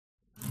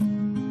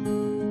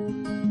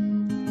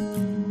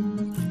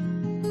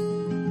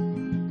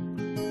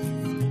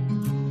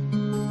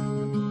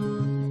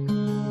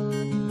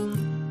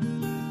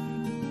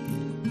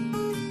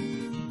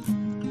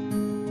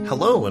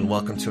Hello and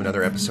welcome to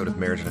another episode of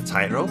Marriage on a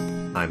Tightrope.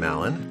 I'm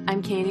Alan.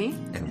 I'm Katie.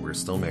 And we're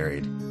still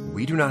married.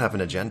 We do not have an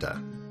agenda.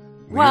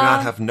 We do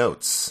not have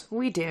notes.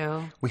 We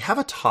do. We have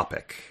a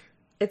topic.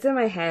 It's in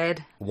my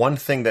head. One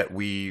thing that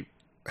we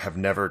have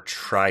never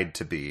tried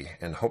to be,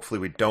 and hopefully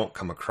we don't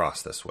come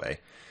across this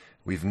way,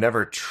 we've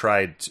never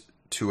tried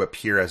to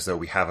appear as though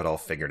we have it all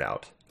figured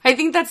out. I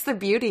think that's the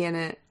beauty in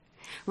it.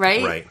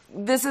 Right? Right.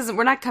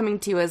 We're not coming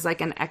to you as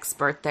like an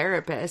expert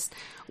therapist.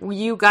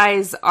 You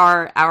guys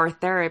are our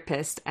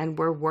therapist and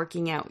we're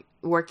working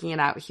it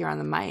out here on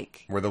the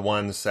mic. We're the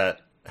ones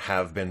that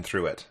have been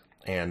through it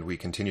and we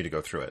continue to go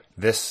through it.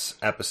 This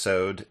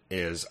episode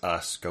is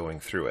us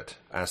going through it.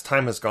 As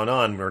time has gone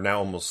on, we're now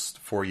almost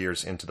 4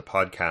 years into the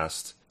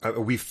podcast.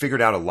 We've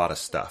figured out a lot of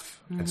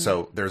stuff. Mm-hmm. And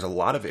so there's a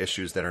lot of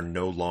issues that are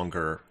no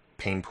longer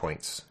pain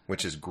points,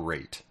 which is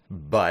great.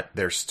 But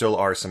there still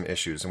are some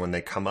issues. And when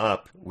they come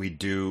up, we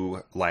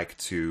do like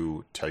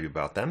to tell you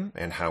about them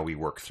and how we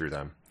work through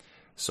them.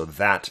 So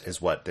that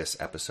is what this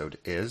episode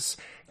is.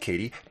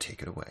 Katie,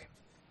 take it away.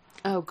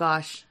 Oh,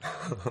 gosh.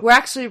 We're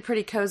actually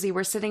pretty cozy.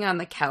 We're sitting on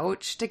the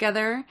couch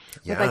together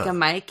with like a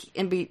mic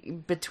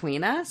in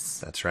between us.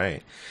 That's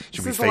right.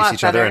 Should we face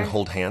each other and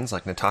hold hands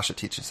like Natasha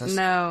teaches us?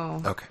 No.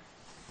 Okay.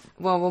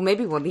 Well,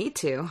 maybe we'll need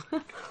to.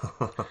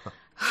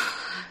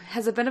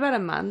 Has it been about a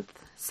month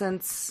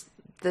since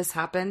this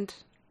happened?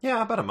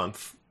 Yeah, about a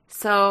month.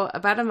 So,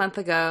 about a month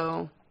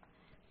ago,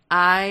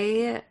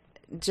 I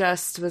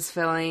just was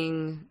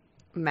feeling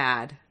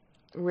mad.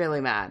 Really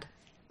mad.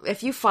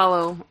 If you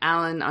follow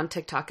Alan on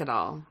TikTok at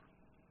all,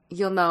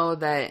 you'll know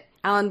that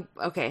Alan,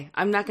 okay,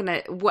 I'm not going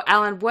to...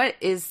 Alan, what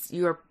is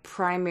your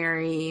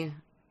primary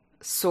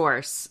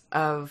source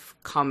of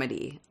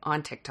comedy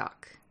on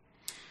TikTok?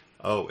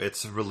 Oh,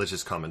 it's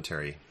religious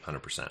commentary,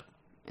 100%.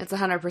 It's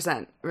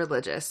 100%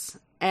 religious.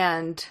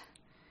 And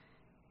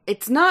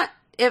it's not...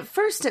 At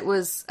first it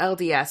was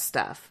LDS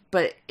stuff,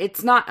 but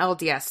it's not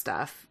LDS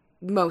stuff,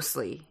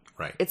 mostly.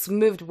 Right. It's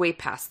moved way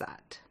past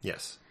that.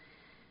 Yes.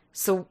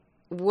 So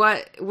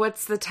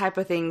what's the type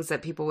of things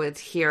that people would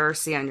hear or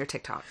see on your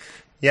TikTok?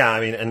 Yeah, I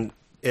mean, and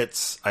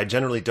I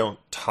generally don't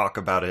talk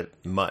about it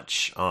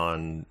much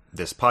on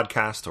this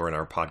podcast or in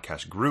our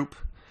podcast group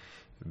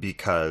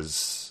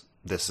because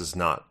this is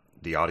not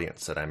the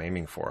audience that I'm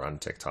aiming for on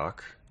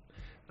TikTok.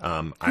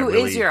 Who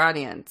is your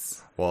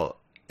audience? Well,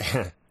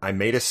 I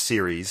made a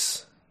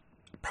series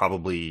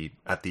probably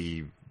at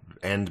the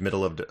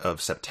middle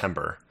of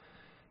September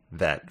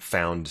that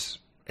found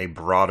a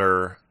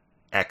broader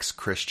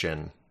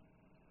ex-Christian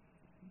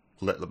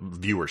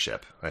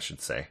viewership, I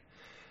should say.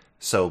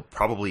 So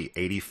probably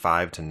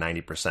 85 to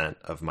 90%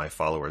 of my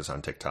followers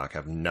on TikTok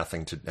have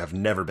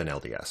never been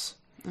LDS.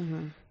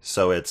 Mm-hmm.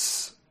 So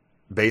it's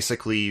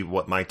basically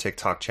what my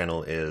TikTok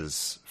channel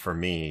is for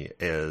me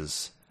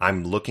is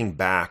I'm looking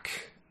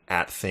back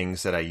at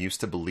things that I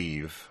used to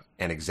believe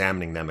and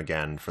examining them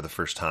again for the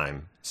first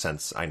time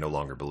since I no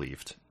longer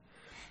believed.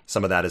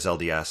 Some of that is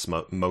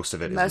LDS. Most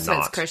of it is not. Most of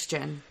it's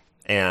Christian.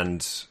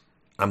 And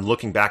I'm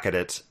looking back at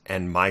it,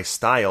 and my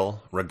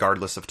style,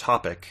 regardless of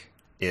topic,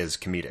 is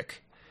comedic.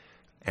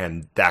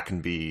 And that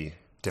can be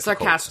difficult.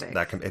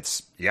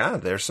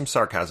 Sarcastic. There's some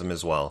sarcasm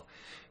as well.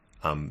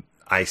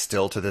 I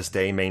still, to this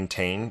day,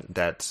 maintain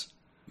that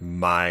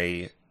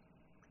I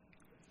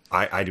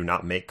do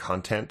not make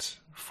content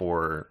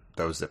for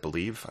those that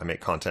believe. I make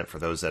content for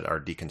those that are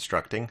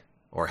deconstructing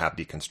or have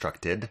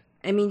deconstructed.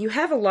 I mean, you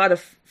have a lot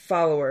of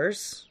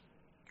followers.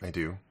 I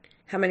do.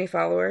 How many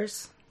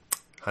followers?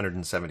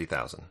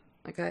 170,000.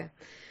 Okay.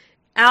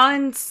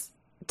 Alan's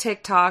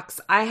TikToks,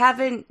 I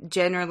haven't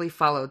generally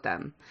followed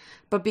them.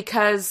 But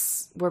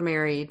because we're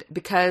married,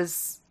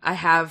 because I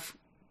have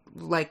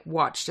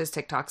watched his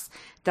TikToks,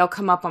 they'll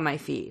come up on my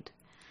feed.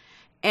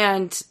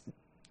 And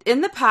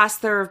in the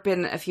past, there have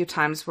been a few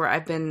times where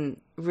I've been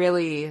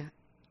really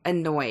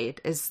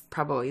annoyed is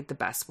probably the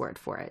best word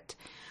for it.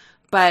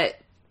 But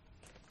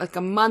like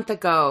a month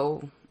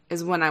ago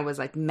is when I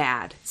was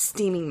mad,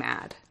 steaming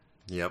mad.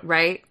 Yep.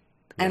 Right?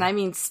 Yeah. And I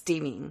mean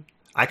steaming.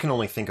 I can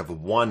only think of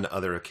one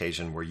other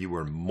occasion where you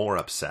were more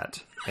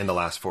upset in the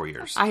last 4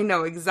 years. I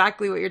know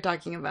exactly what you're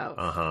talking about.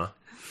 Uh-huh.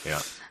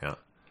 Yeah.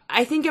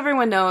 I think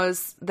everyone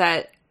knows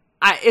that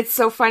it's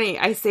so funny.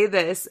 I say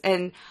this,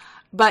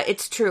 but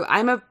it's true.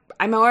 I'm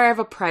more of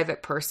a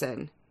private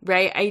person,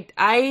 right?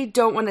 I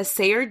don't want to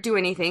say or do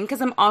anything because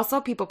I'm also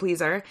a people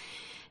pleaser.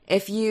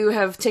 If you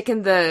have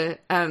taken the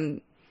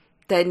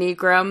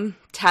Enneagram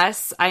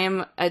test, I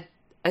am a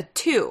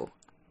 2.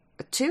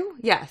 A 2?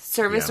 Yeah.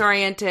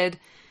 Service-oriented,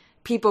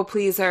 people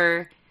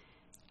pleaser.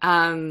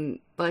 I'm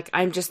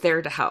just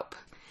there to help.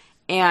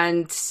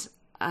 And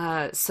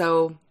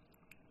so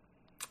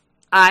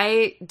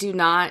I do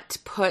not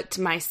put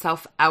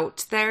myself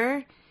out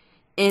there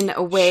in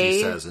a way...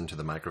 She says into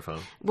the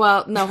microphone.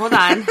 Well, no, hold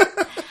on.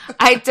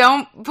 I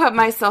don't put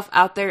myself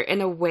out there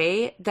in a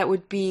way that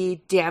would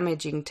be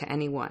damaging to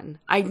anyone.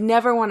 I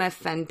never want to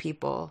offend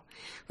people.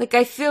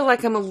 I feel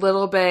like I'm a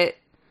little bit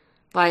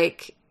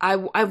Like, I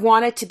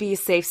want it to be a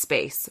safe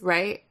space,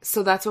 right?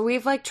 So that's what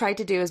we've like tried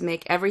to do, is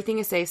make everything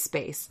a safe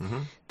space.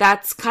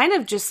 That's kind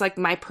of just like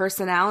my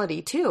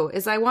personality too,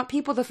 is I want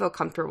people to feel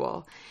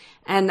comfortable.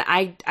 And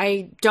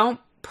I don't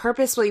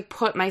purposely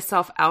put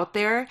myself out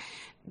there.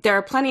 There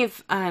are plenty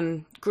of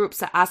groups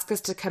that ask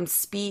us to come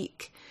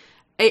speak.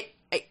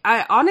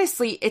 I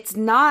honestly, it's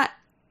not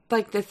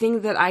like the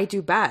thing that I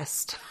do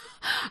best.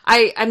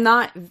 I'm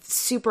not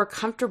super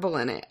comfortable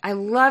in it. I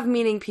love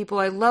meeting people.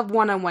 I love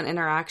one-on-one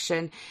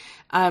interaction.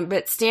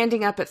 But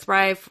standing up at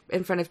Thrive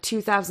in front of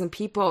 2,000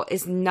 people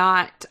is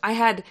not,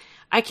 I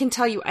can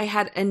tell you I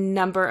had a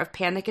number of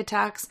panic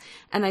attacks,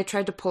 and I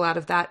tried to pull out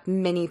of that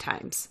many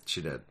times.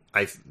 She did.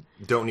 I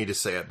don't need to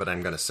say it, but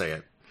I'm going to say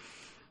it.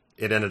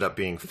 It ended up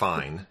being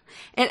fine.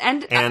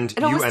 And you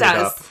ended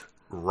up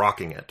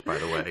rocking it, by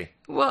the way.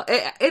 Well,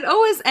 it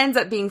always ends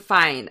up being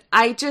fine.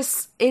 It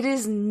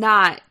is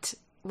not,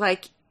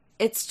 like,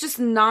 it's just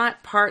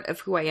not part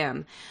of who I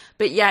am.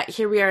 But yet,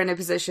 here we are in a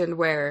position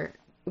where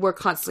we're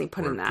constantly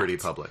putting that. Pretty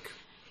public.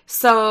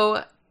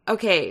 So,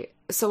 okay,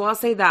 so I'll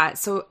say that.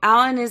 So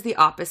Alan is the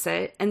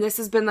opposite, and this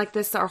has been like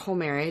this our whole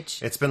marriage.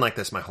 It's been like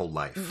this my whole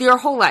life. Your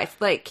whole life.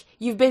 Like,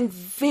 you've been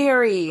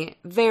very,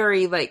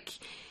 very, like,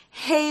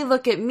 hey,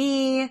 look at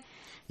me.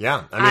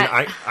 Yeah.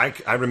 I mean,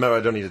 I remember, I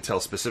don't need to tell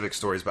specific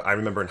stories, but I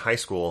remember in high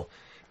school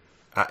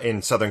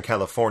in Southern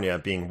California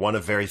being one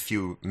of very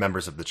few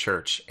members of the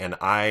church, and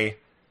I,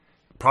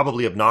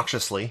 probably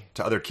obnoxiously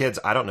to other kids,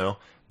 I don't know,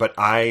 but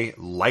I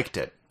liked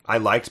it. I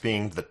liked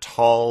being the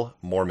tall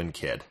Mormon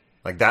kid.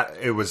 Like that,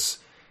 it was,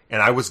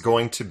 and I was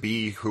going to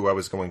be who I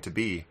was going to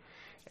be.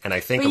 And I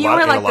think in a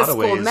lot of ways, you were like the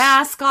school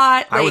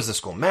mascot. I was the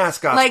school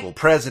mascot, like, school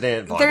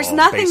president. Volleyball, there's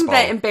nothing baseball.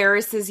 That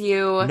embarrasses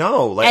you.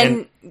 No,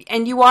 and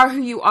you are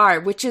who you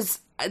are, which is,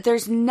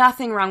 there's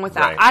nothing wrong with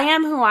that. Right. I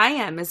am who I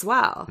am as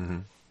well. Mm-hmm.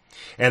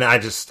 And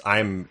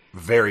I'm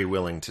very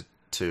willing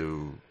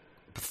to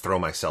throw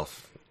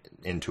myself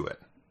into it.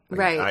 Like,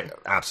 right.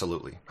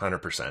 Absolutely.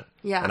 100%.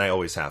 Yeah. And I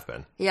always have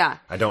been. Yeah.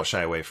 I don't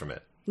shy away from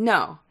it.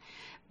 No.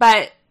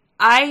 But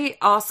I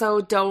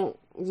also don't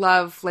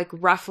love like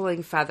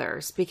ruffling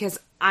feathers, because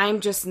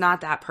I'm just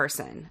not that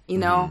person. You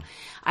know,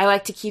 I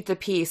like to keep the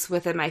peace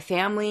within my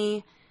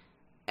family,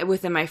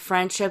 within my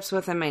friendships,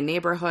 within my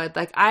neighborhood.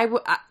 Like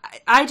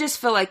I just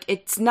feel like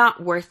it's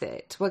not worth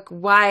it. Like,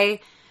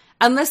 why,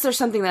 unless there's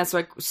something that's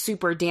like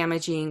super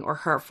damaging or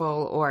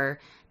hurtful or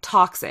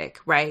toxic,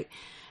 right?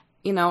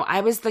 You know, I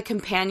was the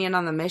companion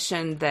on the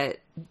mission that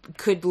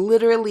could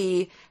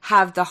literally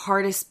have the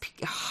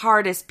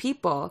hardest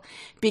people,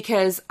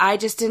 because I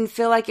just didn't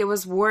feel like it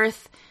was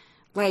worth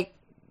like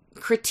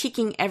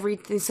critiquing every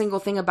single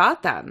thing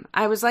about them.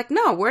 I was like,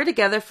 no, we're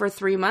together for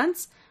 3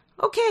 months.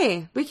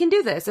 Okay, we can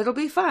do this. It'll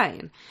be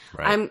fine.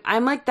 Right.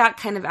 I'm like that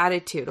kind of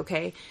attitude.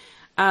 Okay.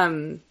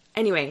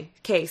 Anyway.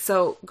 Okay.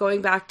 So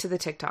going back to the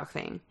TikTok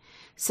thing.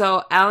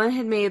 So Alan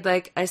had made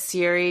like a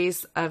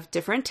series of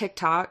different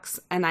TikToks,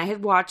 and I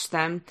had watched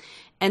them.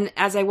 And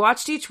as I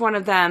watched each one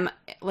of them,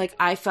 like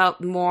I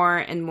felt more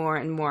and more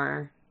and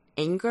more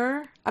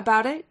anger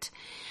about it.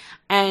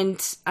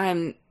 And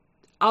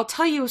I'll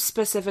tell you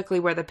specifically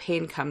where the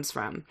pain comes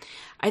from.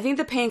 I think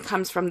the pain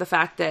comes from the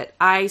fact that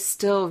I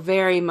still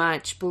very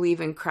much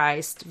believe in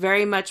Christ,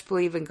 very much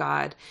believe in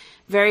God,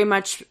 very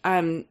much,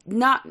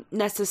 not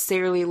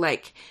necessarily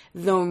like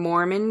the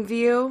Mormon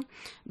view,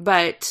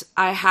 but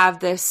I have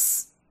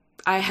this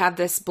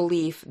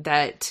belief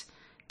that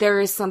there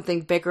is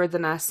something bigger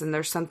than us, and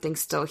there's something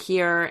still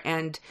here,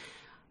 and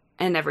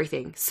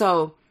everything.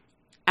 So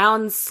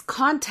Alan's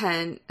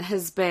content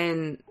has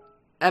been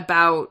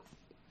about,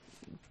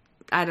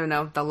 I don't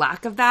know, the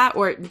lack of that,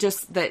 or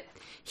just that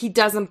he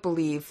doesn't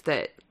believe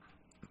that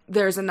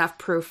there's enough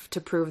proof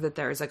to prove that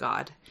there is a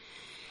God.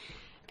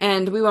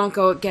 And we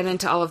won't get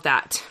into all of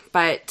that.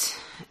 But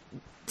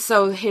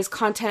so his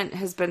content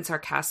has been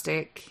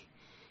sarcastic,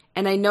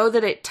 and I know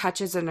that it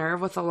touches a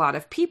nerve with a lot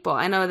of people.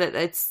 I know that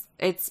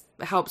it's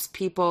helps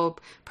people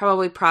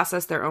probably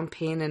process their own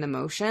pain and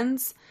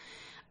emotions.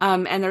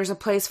 And there's a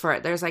place for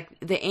it. There's like,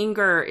 the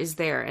anger is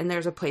there, and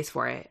there's a place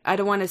for it. I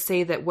don't want to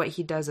say that what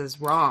he does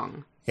is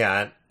wrong.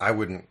 Yeah, I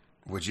wouldn't.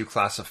 Would you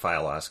classify,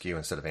 I'll ask you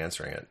instead of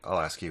answering it, I'll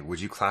ask you, would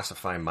you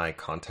classify my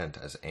content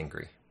as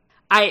angry?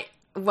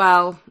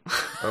 Well...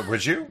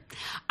 would you?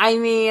 I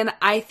mean,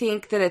 I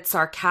think that it's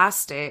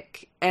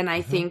sarcastic, and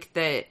I think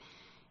that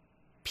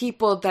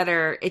people that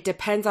are... It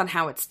depends on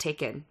how it's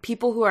taken.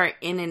 People who are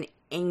in an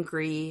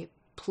angry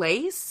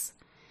place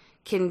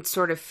can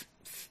sort of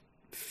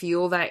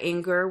fuel that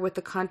anger with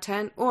the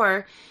content,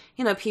 or,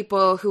 you know,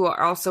 people who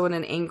are also in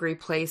an angry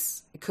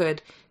place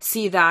could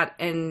see that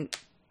and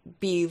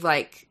be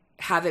like,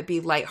 have it be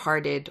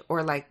lighthearted,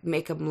 or like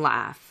make them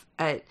laugh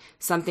at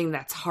something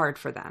that's hard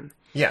for them.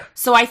 Yeah.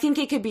 So I think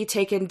it could be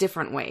taken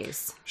different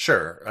ways.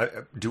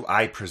 Sure. Do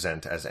I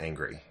present as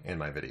angry in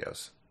my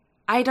videos?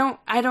 I don't,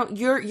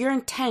 your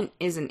intent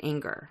isn't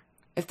anger,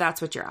 if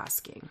that's what you're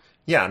asking.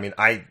 Yeah. I mean,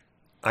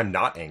 I'm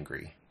not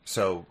angry.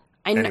 So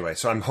anyway,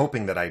 so I'm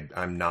hoping that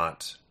I'm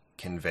not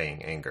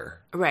conveying anger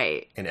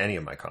Right. in any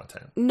of my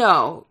content.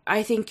 No,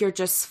 I think you're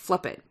just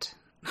flippant.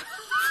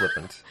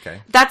 Flippant,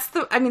 okay. That's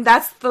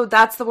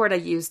the word I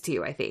use to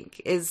you, I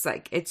think, is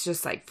like, it's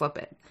just like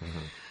flippant.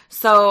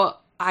 So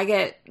I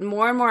get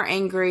more and more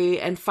angry,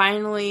 and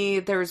finally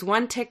there was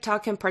one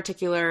TikTok in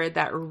particular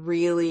that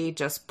really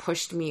just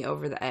pushed me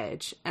over the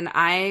edge. And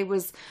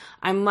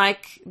I'm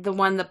like the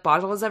one that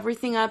bottles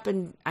everything up,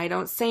 and I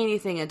don't say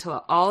anything until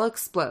it all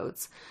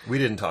explodes. We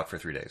didn't talk for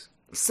 3 days.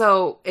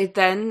 So it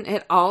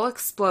all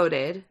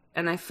exploded,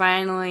 and I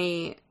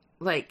finally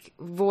like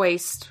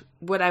voiced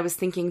what I was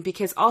thinking,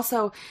 because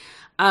also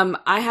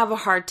I have a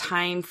hard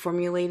time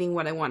formulating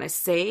what I want to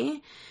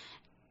say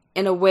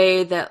in a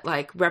way that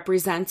like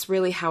represents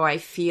really how I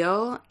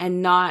feel,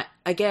 and not,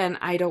 again,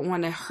 I don't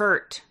want to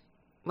hurt.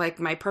 Like,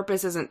 my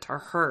purpose isn't to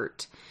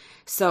hurt.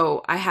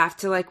 So I have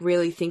to like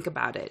really think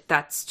about it.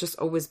 That's just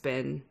always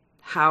been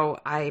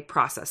how I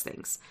process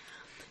things.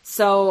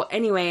 So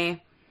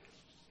anyway,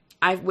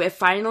 it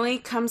finally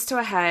comes to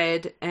a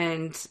head,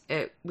 and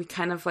we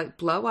kind of like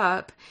blow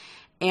up.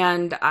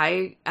 And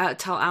I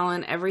tell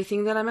Alan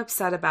everything that I'm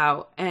upset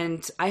about.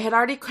 And I had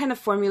already kind of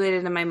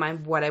formulated in my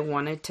mind what I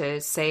wanted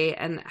to say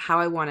and how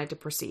I wanted to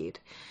proceed.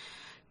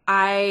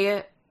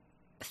 I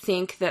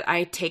think that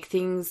I take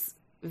things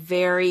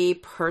very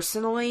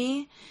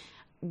personally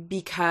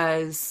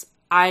because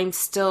I'm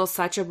still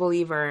such a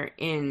believer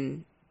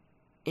in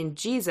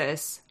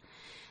Jesus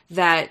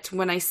that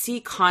when I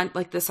see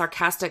like the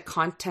sarcastic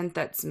content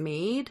that's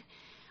made,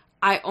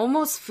 I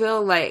almost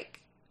feel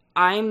like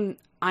I'm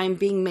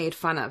being made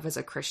fun of as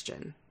a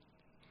Christian.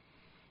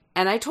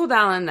 And I told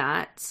Alan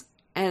that,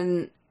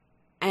 and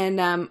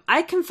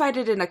I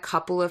confided in a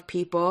couple of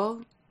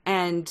people,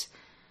 and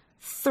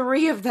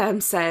 3 of them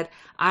said,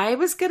 I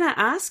was going to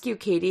ask you,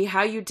 Katie,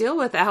 how you deal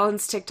with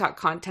Alan's TikTok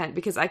content,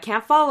 because I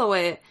can't follow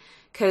it,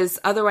 because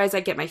otherwise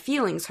I get my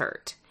feelings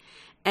hurt.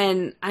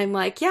 And I'm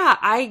like, yeah,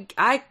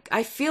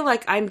 I feel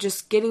like I'm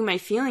just getting my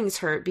feelings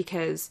hurt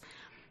because,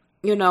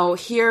 you know,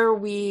 here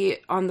we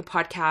on the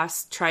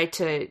podcast try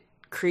to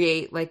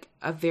create like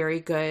a very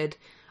good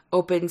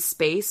open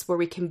space where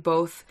we can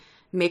both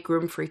make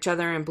room for each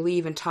other and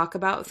believe and talk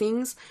about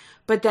things.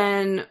 But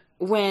then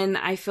when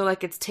I feel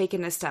like it's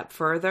taken a step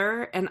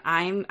further, and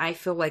I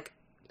feel like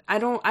I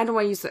don't want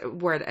to use the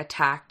word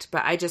attacked,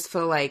 but I just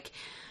feel like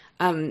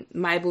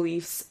my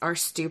beliefs are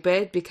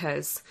stupid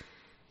because,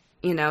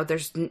 you know,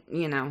 there's,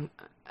 you know,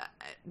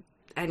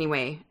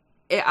 anyway,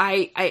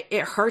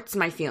 it hurts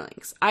my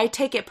feelings. I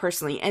take it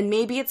personally, and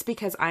maybe it's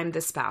because I'm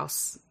the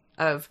spouse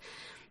of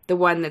the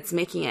one that's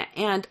making it.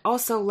 And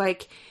also,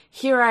 like,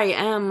 here I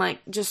am, like,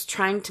 just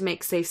trying to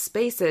make safe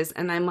spaces,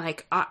 and I'm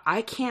like,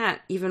 I can't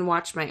even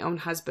watch my own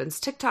husband's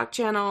TikTok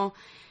channel,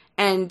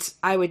 and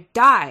I would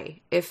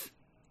die if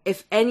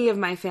any of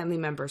my family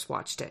members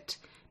watched it,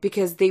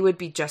 because they would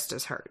be just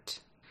as hurt.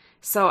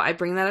 So I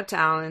bring that up to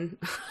Alan.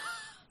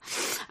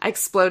 I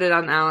exploded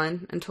on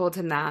Alan and told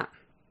him that.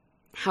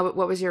 What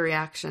was your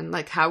reaction?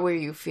 Like, how were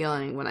you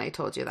feeling when I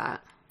told you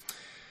that?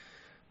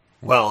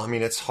 Well, I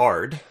mean, it's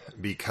hard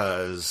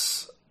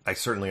because I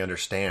certainly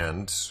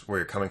understand where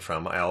you're coming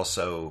from. I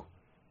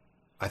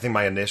think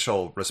my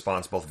initial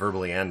response, both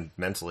verbally and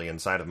mentally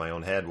inside of my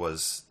own head,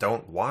 was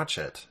don't watch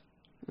it.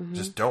 Mm-hmm.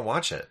 Just don't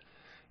watch it.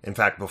 In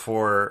fact,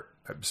 before,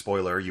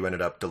 spoiler, you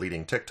ended up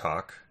deleting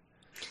TikTok.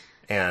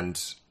 And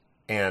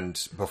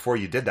before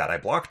you did that, I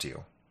blocked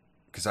you.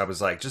 Because I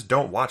was like, just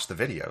don't watch the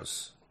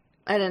videos.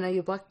 I didn't know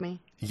you blocked me.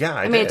 Yeah,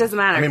 I mean, did. it doesn't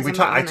matter. I mean, we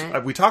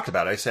talked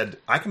about it. I said,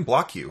 I can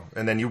block you,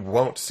 and then you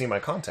won't see my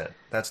content.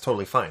 That's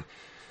totally fine.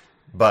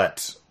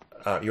 But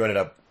you ended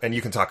up, and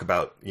you can talk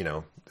about, you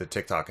know, the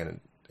TikTok in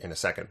a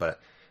second. But,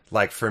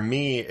 like, for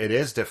me, it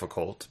is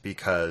difficult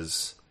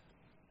because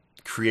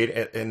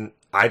and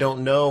I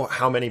don't know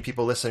how many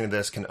people listening to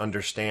this can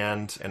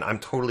understand, and I'm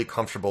totally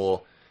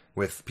comfortable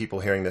with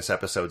people hearing this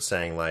episode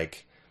saying,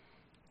 like,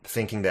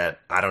 thinking that,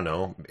 I don't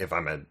know, if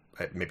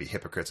maybe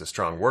hypocrite's a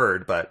strong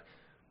word, but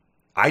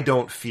I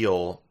don't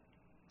feel,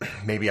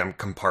 maybe I'm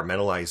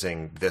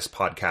compartmentalizing this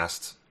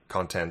podcast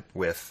content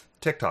with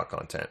TikTok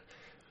content.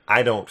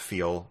 I don't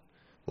feel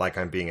like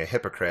I'm being a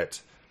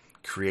hypocrite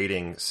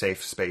creating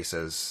safe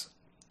spaces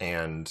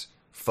and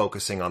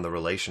focusing on the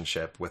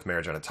relationship with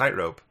Marriage on a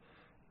Tightrope,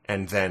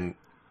 and then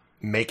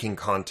making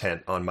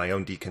content on my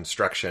own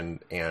deconstruction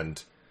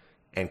and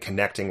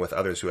connecting with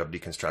others who have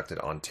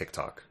deconstructed on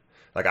TikTok.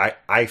 Like,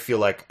 I feel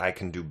like I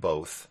can do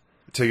both.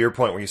 To your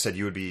point where you said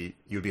you'd be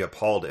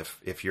appalled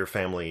if your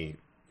family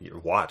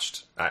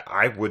watched.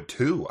 I would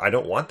too. I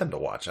don't want them to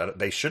watch.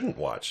 They shouldn't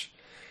watch.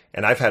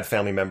 And I've had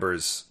family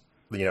members,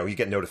 you know, you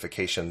get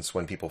notifications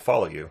when people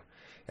follow you.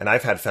 And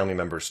I've had family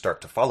members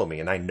start to follow me,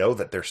 and I know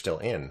that they're still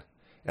in.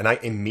 And I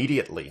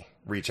immediately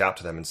reach out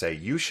to them and say,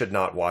 you should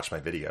not watch my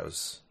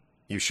videos.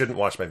 You shouldn't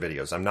watch my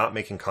videos. I'm not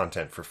making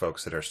content for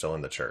folks that are still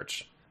in the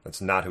church.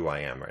 That's not who I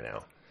am right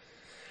now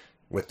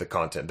with the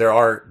content.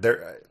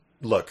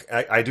 Look,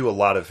 I do a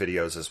lot of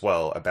videos as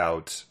well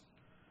about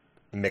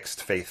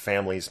mixed faith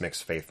families,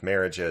 mixed faith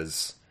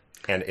marriages,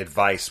 and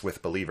advice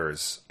with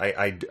believers.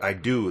 I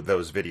do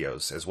those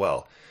videos as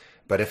well.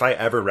 But if I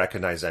ever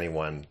recognize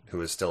anyone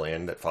who is still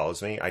in that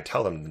follows me, I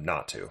tell them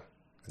not to.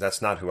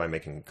 That's not who I'm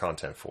making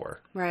content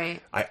for.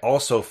 Right. I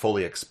also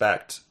fully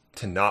expect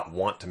to not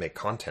want to make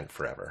content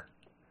forever.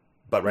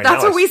 But right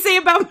That's now, what we say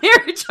about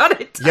marriage on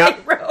a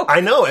tightrope. I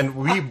know, and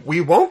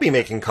we won't be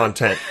making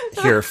content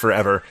here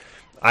forever.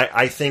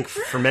 I think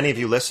for many of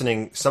you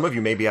listening, some of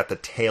you may be at the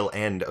tail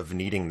end of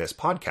needing this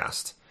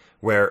podcast,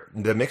 where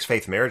the mixed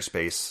faith marriage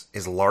space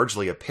is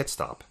largely a pit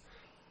stop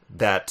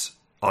that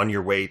on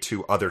your way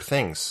to other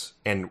things.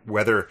 And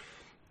whether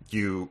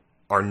you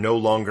are no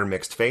longer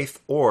mixed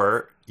faith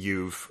or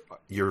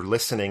you're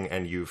listening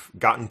and you've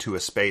gotten to a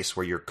space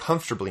where you're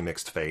comfortably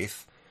mixed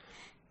faith,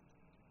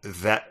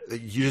 that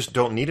you just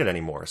don't need it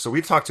anymore. So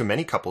we've talked to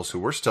many couples who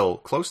we're still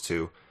close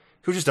to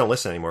who just don't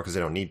listen anymore because they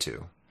don't need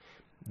to.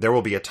 There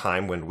will be a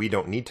time when we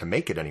don't need to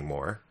make it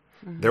anymore.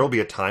 Mm-hmm. There will be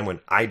a time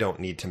when I don't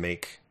need to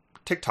make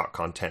TikTok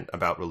content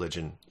about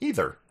religion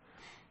either.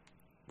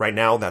 Right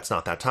now, that's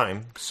not that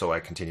time, so I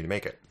continue to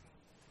make it.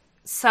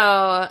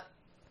 So,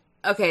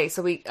 okay,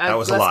 so that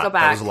was a lot. Go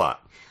back. That was a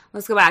lot.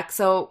 Let's go back.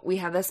 So we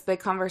have this big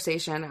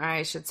conversation, or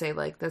I should say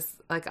like this,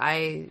 like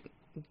I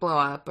blow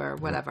up or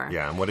whatever.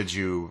 Yeah, and what did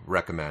you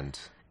recommend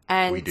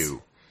we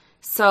do?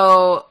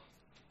 So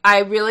I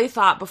really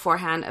thought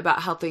beforehand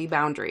about healthy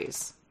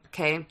boundaries,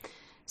 okay?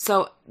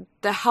 So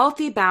the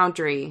healthy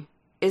boundary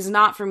is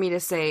not for me to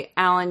say,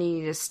 Alan, you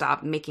need to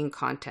stop making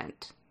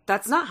content.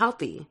 That's not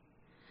healthy.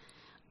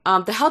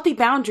 The healthy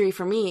boundary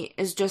for me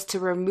is just to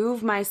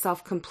remove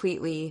myself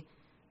completely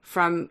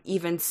from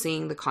even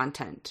seeing the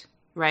content,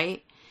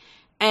 right?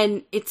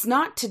 And it's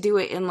not to do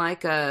it in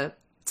like a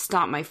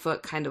stomp my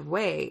foot kind of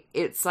way.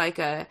 It's like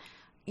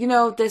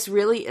this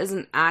really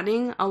isn't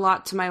adding a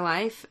lot to my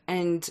life,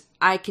 and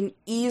I can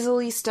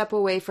easily step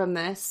away from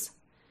this,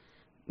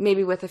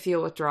 maybe with a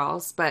few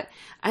withdrawals, but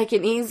I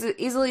can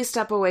easily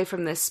step away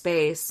from this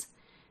space,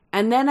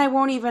 and then I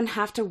won't even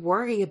have to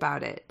worry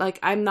about it. Like,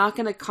 I'm not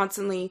going to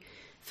constantly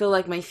feel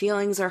like my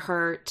feelings are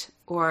hurt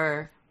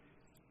or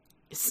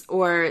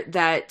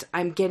that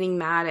I'm getting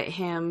mad at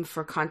him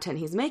for content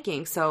he's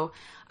making. So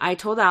I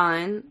told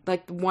Alan,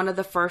 like, one of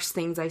the first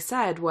things I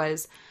said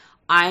was,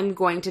 I'm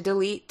going to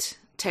delete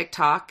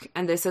TikTok,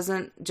 and this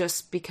isn't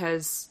just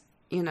because,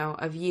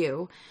 of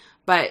you,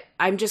 but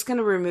I'm just going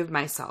to remove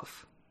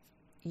myself.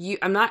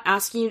 I'm not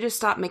asking you to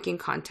stop making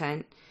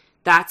content.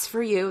 That's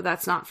for you.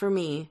 That's not for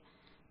me.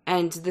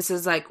 And this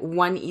is like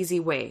one easy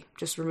way.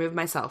 Just remove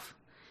myself.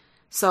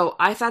 So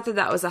I thought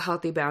that was a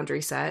healthy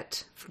boundary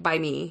set by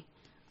me,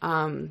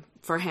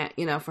 for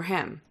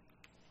him,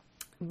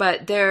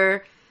 But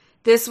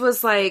this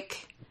was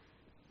like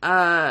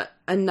a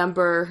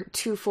number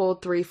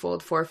 2-fold,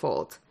 3-fold,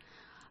 4-fold.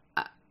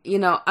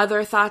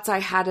 Other thoughts I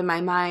had in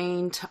my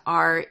mind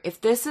are,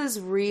 if this is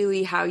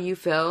really how you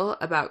feel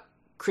about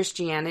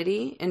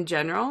Christianity in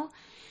general,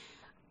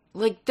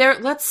 like,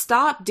 let's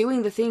stop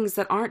doing the things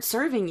that aren't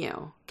serving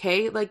you.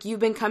 Okay. Like, you've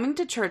been coming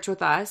to church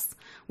with us.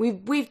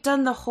 We've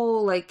done the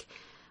whole,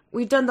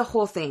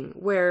 thing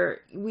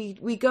where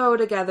we go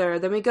together,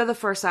 then we go the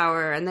first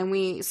hour, and then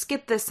we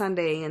skip this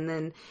Sunday, and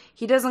then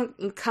he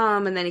doesn't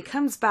come, and then he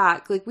comes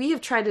back. Like, we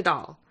have tried it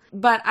all,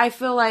 but I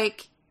feel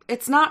like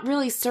it's not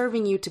really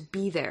serving you to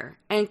be there.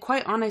 And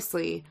quite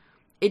honestly,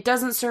 it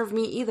doesn't serve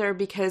me either,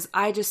 because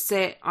I just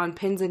sit on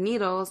pins and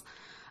needles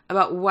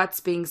about what's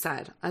being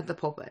said at the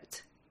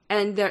pulpit.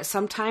 And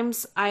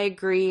sometimes I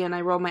agree and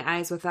I roll my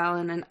eyes with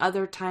Alan, and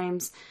other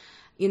times,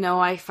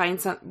 I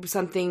find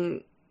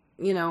something,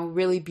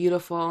 really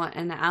beautiful,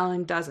 and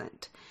Alan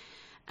doesn't.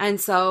 And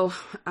so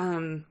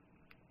I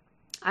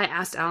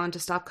asked Alan to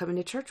stop coming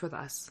to church with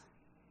us.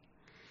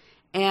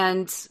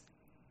 And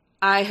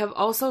I have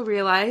also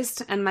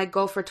realized, and my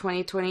goal for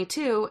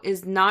 2022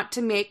 is not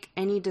to make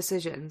any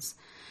decisions.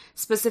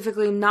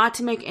 Specifically, not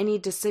to make any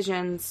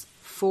decisions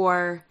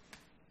for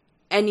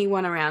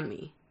anyone around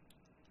me.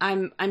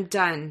 I'm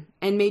done.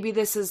 And maybe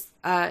this is,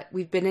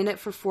 we've been in it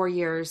for 4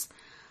 years.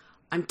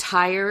 I'm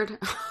tired.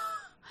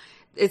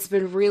 It's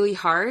been really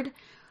hard.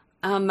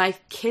 My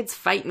kids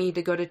fight me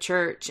to go to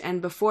church.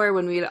 And before,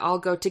 when we'd all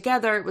go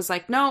together, it was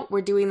like, no, we're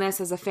doing this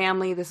as a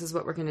family. This is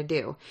what we're going to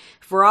do.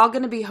 If we're all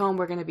going to be home,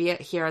 we're going to be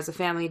here as a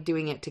family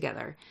doing it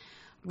together.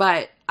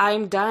 But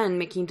I'm done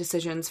making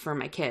decisions for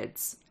my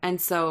kids.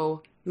 And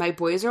so my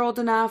boys are old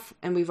enough,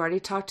 and we've already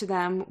talked to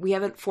them. We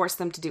haven't forced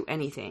them to do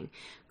anything.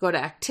 Go to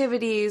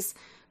activities,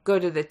 go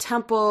to the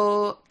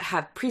temple,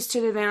 have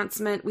priesthood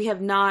advancement. We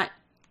have not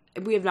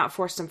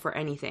forced them for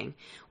anything.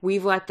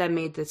 We've let them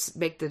make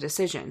the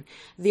decision.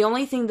 The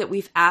only thing that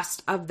we've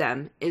asked of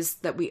them is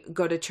that we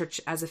go to church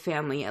as a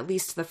family, at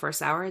least the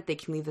first hour. They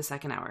can leave the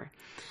second hour.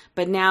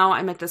 But now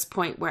I'm at this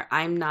point where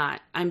I'm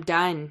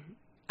done,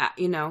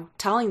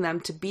 telling them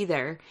to be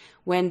there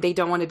when they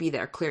don't want to be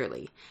there,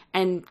 clearly.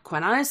 And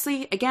quite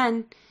honestly,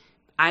 again,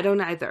 I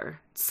don't either.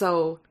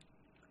 So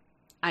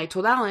I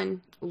told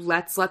Alan,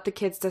 let's let the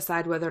kids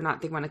decide whether or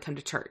not they want to come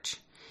to church.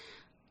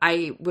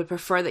 I would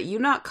prefer that you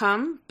not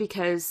come,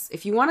 because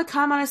if you want to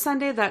come on a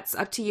Sunday, that's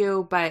up to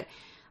you. But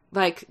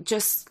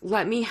just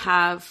let me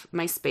have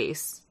my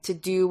space to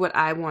do what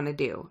I want to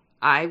do.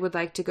 I would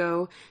like to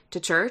go to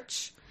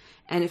church,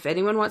 and if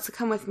anyone wants to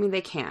come with me,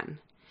 they can.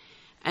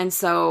 And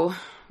so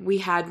we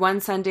had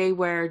one Sunday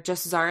where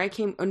just Zara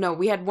came. Oh, no,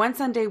 we had one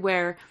Sunday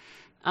where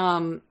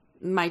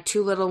my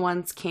two little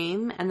ones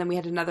came, and then we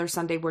had another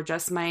Sunday where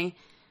just my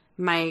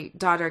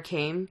daughter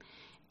came.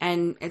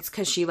 And it's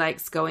because she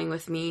likes going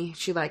with me.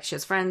 She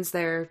has friends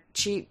there.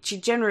 She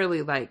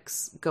generally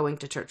likes going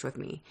to church with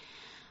me.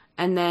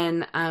 And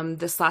then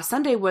this last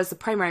Sunday was the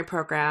primary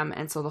program,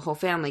 and so the whole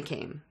family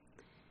came.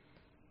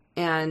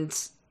 And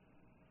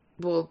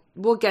we'll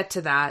get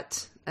to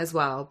that as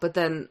well. But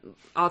then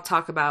I'll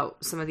talk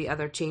about some of the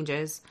other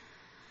changes.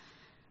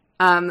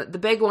 The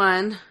big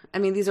one, I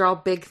mean, these are all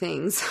big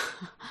things.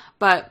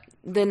 But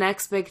the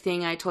next big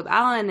thing I told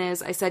Alan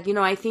is, I said,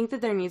 I think that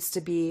there needs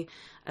to be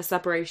a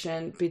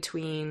separation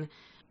between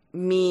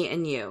me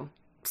and you.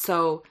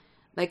 So,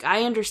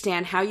 I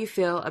understand how you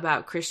feel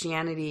about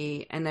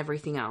Christianity and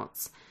everything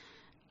else.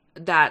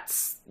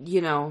 That's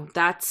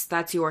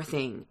your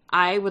thing.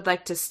 I would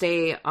like to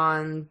stay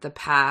on the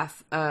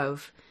path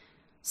of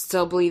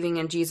still believing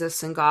in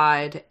Jesus and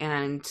God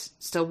and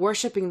still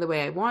worshiping the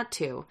way I want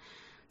to.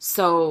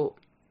 So,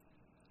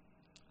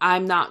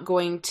 I'm not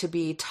going to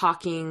be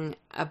talking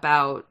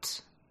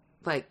about,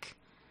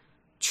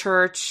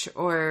 church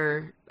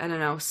or, I don't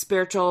know,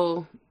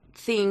 spiritual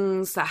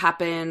things that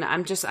happen.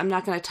 I'm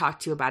not going to talk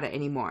to you about it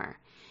anymore.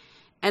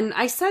 And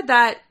I said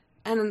that,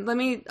 and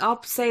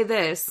I'll say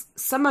this,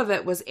 some of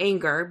it was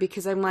anger,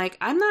 because I'm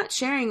not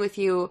sharing with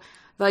you,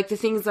 the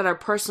things that are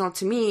personal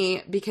to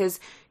me, because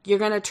you're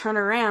going to turn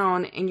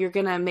around and you're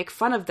going to make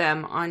fun of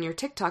them on your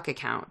TikTok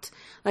account.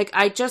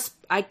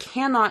 I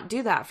cannot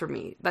do that for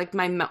me.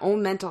 My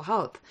own mental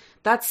health.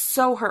 That's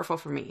so hurtful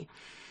for me.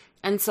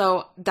 And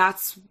so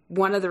that's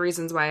one of the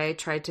reasons why I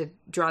tried to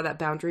draw that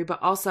boundary.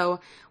 But also,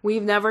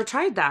 we've never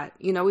tried that.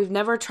 We've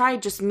never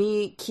tried just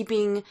me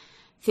keeping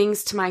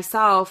things to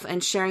myself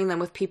and sharing them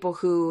with people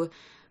who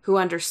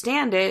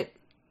understand it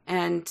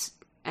and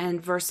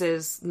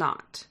versus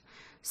not.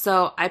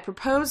 So I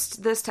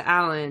proposed this to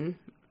Alan,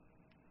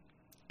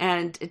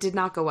 and it did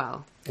not go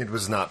well. It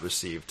was not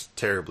received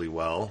terribly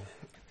well.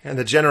 And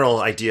the general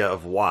idea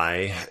of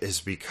why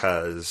is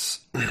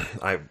because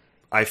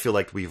I feel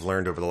like we've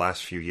learned over the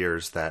last few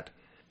years that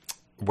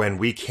when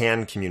we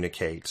can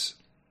communicate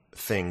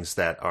things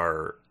that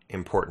are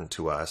important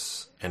to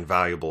us and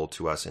valuable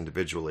to us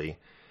individually,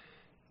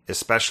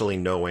 especially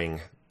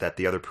knowing that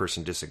the other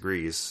person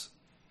disagrees,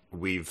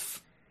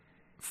 we've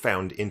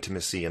found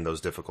intimacy in those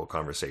difficult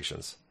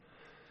conversations.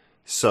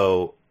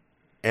 So,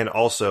 and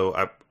also,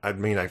 I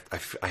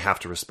have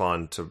to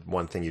respond to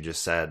one thing you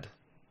just said.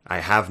 I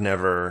have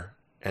never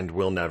and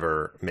will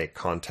never make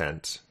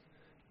content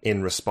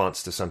in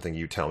response to something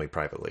you tell me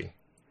privately.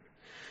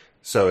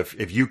 So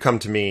if you come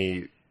to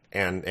me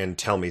and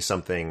tell me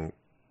something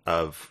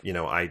of,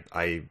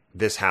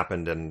 this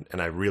happened and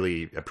I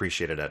really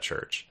appreciate it at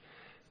church,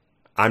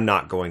 I'm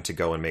not going to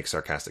go and make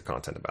sarcastic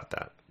content about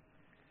that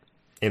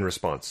in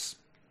response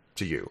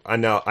to you.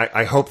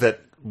 I hope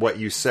that what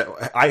you said,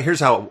 here's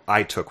how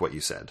I took what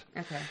you said.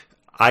 Okay.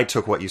 I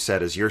took what you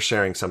said as you're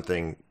sharing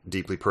something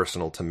deeply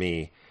personal to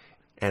me,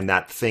 and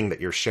that thing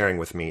that you're sharing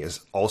with me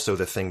is also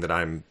the thing that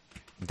I'm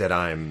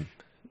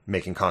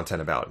making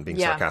content about and being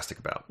sarcastic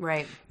about.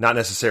 Right. Not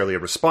necessarily a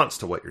response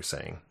to what you're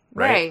saying.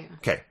 Right.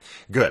 Okay.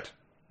 Good.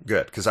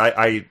 Because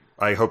I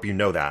hope you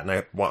know that, and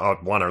I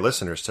want our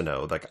listeners to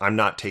know, I'm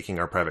not taking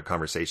our private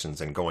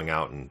conversations and going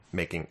out and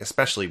making,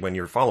 especially when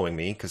you're following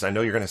me, because I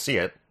know you're going to see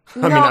it.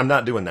 I'm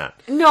not doing that.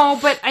 No,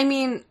 but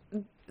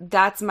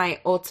that's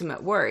my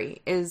ultimate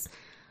worry is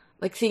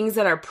things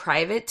that are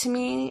private to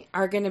me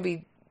are going to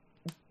be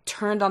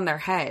turned on their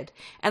head.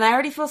 And I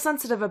already feel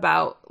sensitive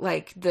about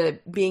the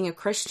being a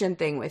Christian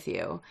thing with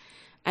you.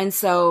 And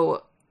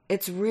so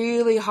it's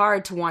really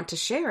hard to want to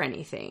share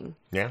anything.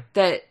 Yeah.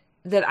 That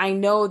I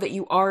know that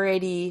you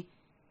already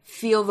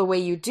feel the way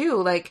you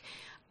do.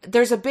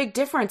 There's a big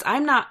difference.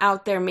 I'm not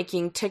out there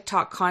making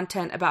TikTok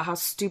content about how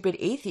stupid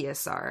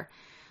atheists are.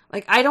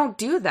 I don't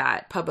do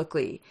that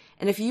publicly.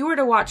 And if you were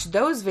to watch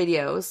those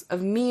videos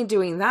of me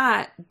doing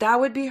that, that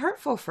would be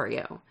hurtful for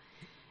you.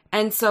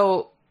 And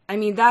so,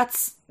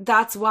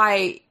 that's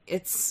why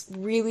it's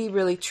really,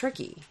 really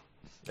tricky.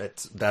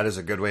 That is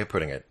a good way of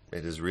putting it.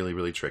 It is really,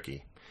 really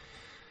tricky.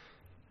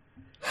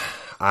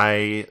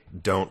 I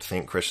don't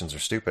think Christians are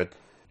stupid.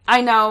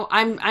 I know.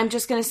 I'm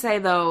just going to say,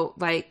 though,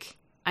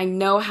 I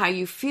know how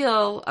you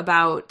feel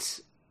about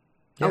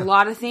a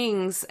lot of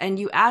things, and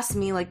you asked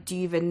me, do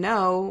you even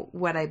know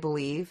what I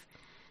believe?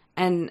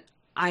 And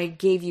I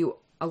gave you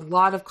a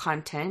lot of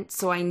content,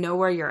 so I know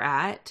where you're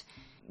at.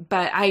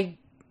 But I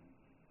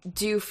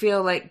do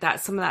feel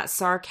that some of that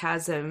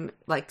sarcasm,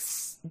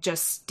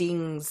 just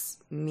stings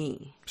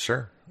me.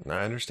 Sure.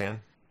 I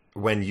understand.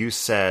 When you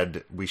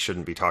said we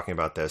shouldn't be talking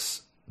about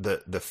this,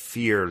 the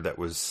fear that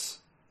was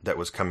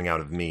coming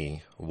out of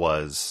me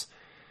was,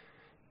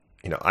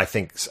 I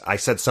think I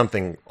said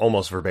something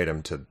almost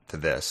verbatim to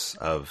this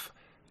of,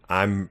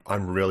 I'm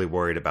really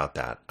worried about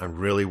that. I'm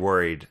really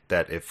worried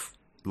that if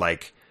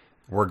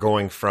we're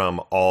going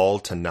from all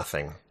to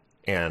nothing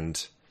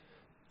And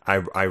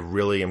I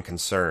really am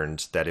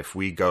concerned that if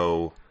we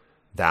go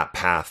that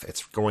path,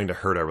 it's going to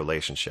hurt our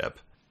relationship.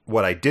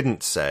 What I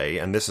didn't say,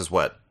 and this is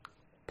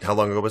how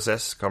long ago was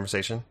this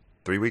conversation?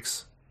 3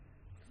 weeks?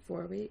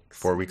 4 weeks.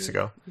 4 weeks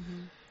ago?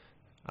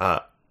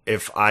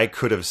 If I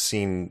could have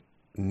seen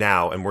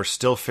now, and we're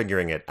still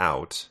figuring it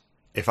out,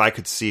 if I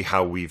could see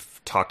how we've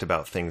talked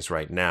about things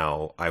right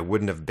now, I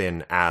wouldn't have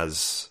been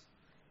as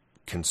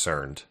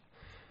concerned.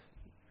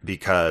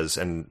 Because,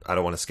 and I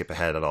don't want to skip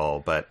ahead at all,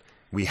 but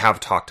we have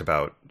talked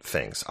about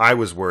things. I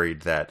was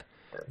worried that,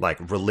 like,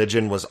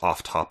 religion was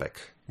off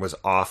topic, was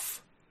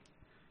off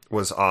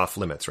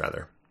limits,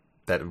 rather.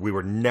 That we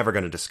were never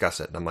going to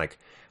discuss it. And I'm like,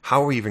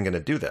 how are we even going to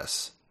do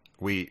this?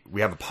 We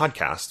have a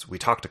podcast. We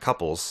talk to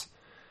couples.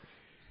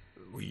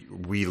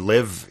 We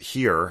live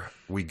here.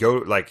 We go,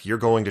 like, you're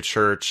going to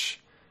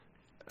church.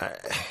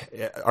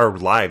 Our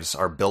lives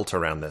are built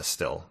around this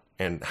still.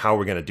 And how are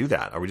we going to do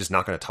that? Are we just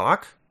not going to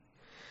talk?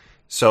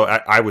 So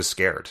I was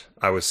scared.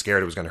 I was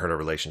scared it was going to hurt our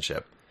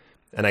relationship.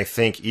 And I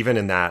think even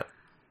in that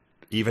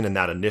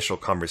initial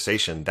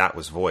conversation, that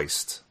was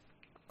voiced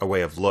a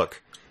way of,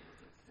 look,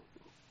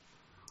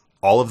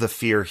 all of the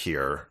fear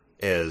here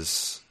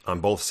is, on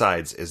both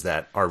sides, is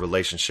that our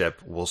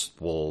relationship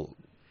will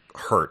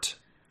hurt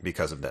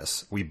because of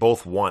this. We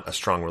both want a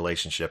strong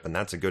relationship, and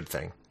that's a good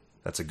thing.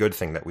 That's a good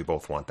thing that we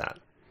both want that.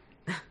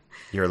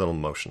 You're a little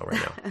emotional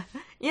right now.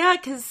 Yeah,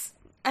 because,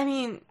 I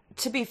mean,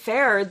 to be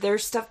fair,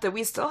 there's stuff that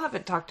we still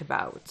haven't talked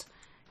about.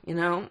 You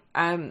know,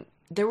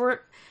 there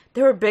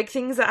were big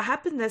things that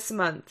happened this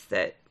month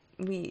that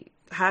we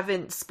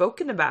haven't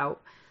spoken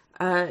about.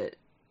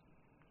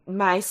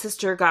 My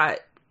sister got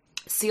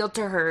sealed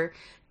to her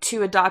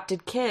 2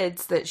 adopted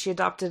kids that she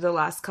adopted the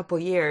last couple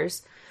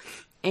years,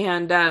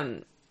 and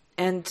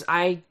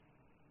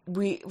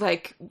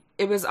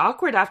it was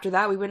awkward after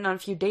that. We went on a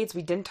few dates.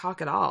 We didn't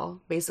talk at all,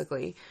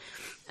 basically.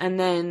 And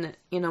then,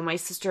 you know, my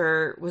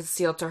sister was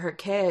sealed to her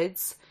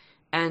kids,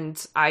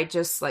 and I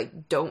just,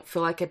 like, don't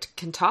feel like I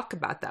can talk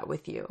about that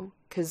with you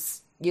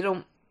because you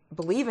don't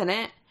believe in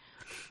it.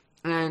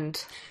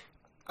 And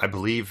I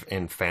believe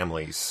in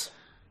families.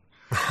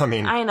 I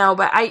mean, I know,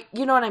 but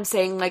you know what I'm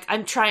saying? Like,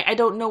 I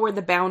don't know where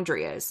the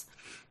boundary is.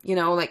 You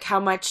know, like, how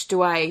much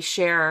do I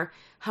share?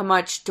 How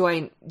much do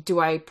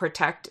I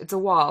protect? It's a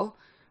wall,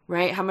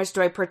 right? How much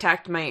do I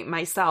protect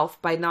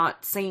myself by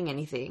not saying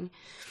anything?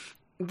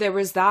 There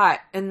was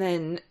that. And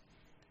then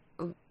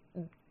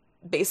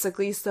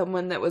basically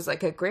someone that was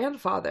like a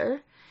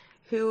grandfather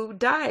who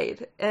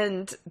died.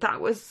 And that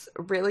was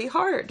really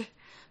hard.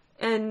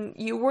 And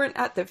you weren't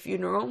at the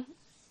funeral.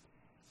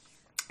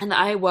 And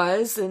I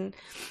was, and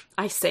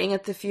I sang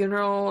at the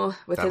funeral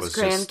with his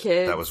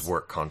grandkids. That was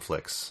work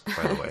conflicts,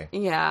 by the way.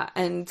 Yeah,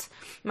 and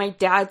my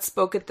dad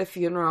spoke at the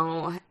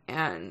funeral,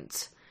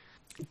 and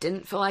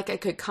didn't feel like I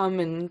could come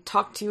and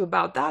talk to you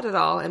about that at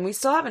all. And we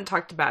still haven't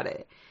talked about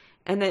it.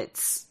 And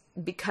it's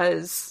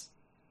because,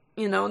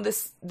 you know,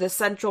 the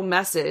central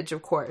message,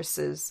 of course,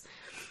 is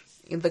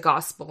the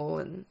gospel,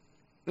 and,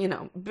 you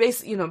know,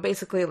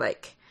 basically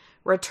like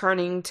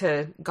returning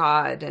to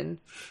God. And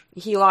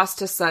he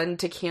lost his son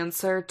to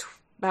cancer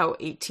about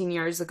 18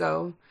 years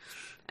ago.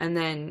 And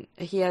then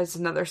he has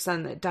another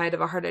son that died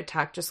of a heart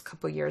attack just a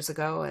couple years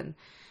ago. And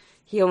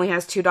he only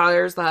has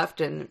 $2 left.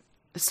 And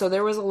so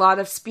there was a lot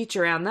of speech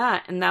around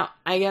that. And now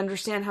I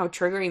understand how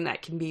triggering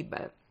that can be,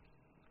 but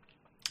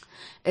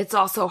it's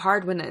also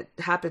hard when it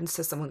happens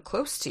to someone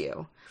close to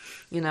you.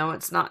 You know,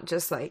 it's not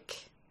just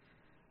like,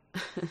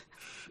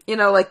 you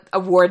know, like a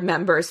ward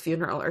member's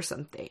funeral or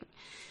something.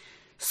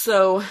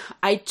 So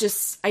I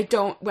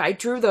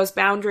drew those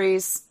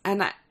boundaries,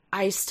 and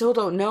I still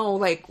don't know,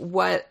 like,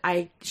 what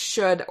I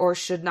should or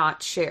should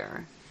not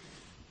share.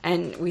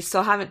 And we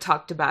still haven't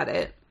talked about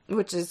it,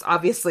 which is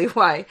obviously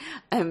why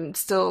I'm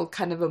still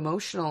kind of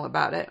emotional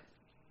about it.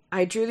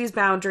 I drew these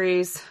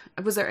boundaries.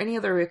 Was there any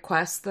other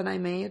requests that I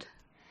made?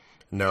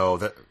 No,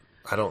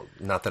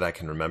 not that I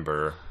can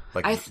remember.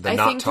 Like,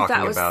 not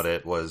talking about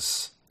it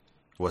was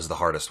the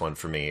hardest one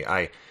for me.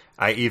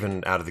 I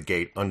even out of the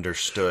gate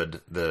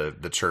understood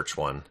the church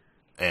one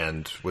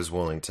and was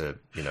willing to,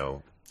 you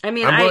know,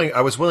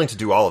 I was willing to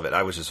do all of it.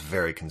 I was just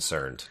very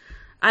concerned.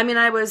 I mean,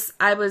 I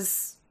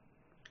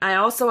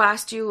also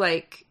asked you,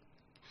 like,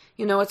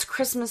 you know, it's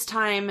Christmas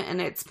time, and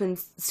it's been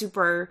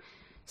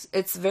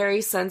it's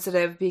very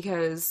sensitive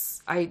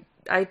because I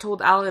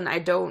told Alan I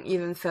don't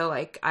even feel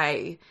like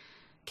I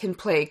can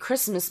play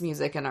Christmas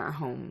music in our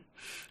home,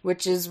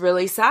 which is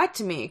really sad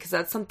to me because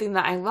that's something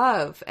that I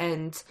love.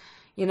 And,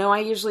 you know, I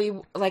usually,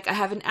 like, I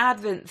have an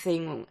Advent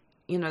thing,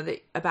 you know,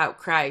 about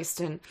Christ,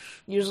 and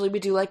usually we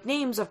do, like,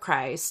 names of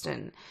Christ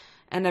and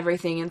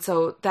everything. And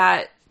so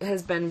that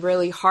has been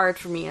really hard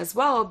for me as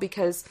well,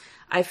 because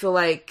I feel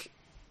like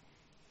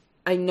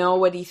I know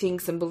what he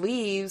thinks and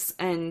believes,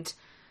 and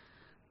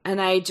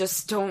I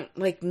just don't,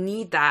 like,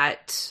 need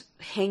that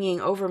hanging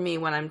over me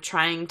when I'm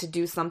trying to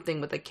do something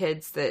with the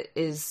kids that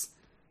is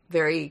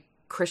very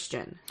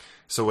Christian.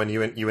 So when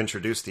you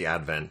introduced the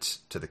Advent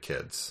to the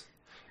kids,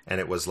 and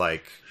it was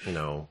like, you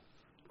know,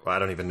 well, I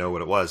don't even know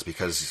what it was,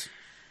 because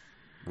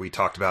we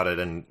talked about it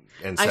and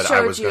I said I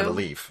showed was going to you.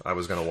 leave. I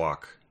was going to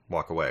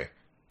walk away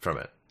from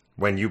it.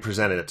 When you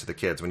presented it to the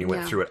kids, when you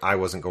went Yeah. through it, I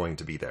wasn't going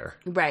to be there.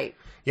 Right.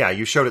 Yeah,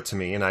 you showed it to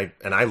me, and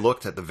I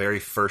looked at the very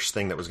first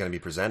thing that was going to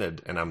be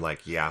presented, and I'm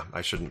like, yeah,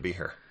 I shouldn't be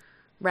here.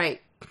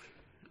 Right.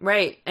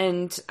 Right.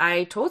 And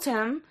I told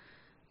him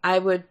I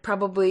would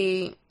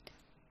probably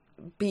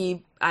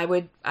I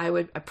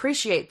would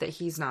appreciate that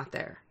he's not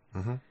there.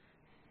 Mm-hmm.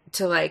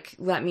 To like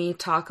let me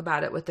talk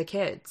about it with the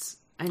kids.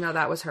 I know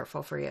that was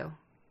hurtful for you.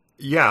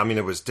 Yeah, I mean,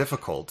 it was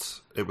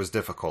difficult. It was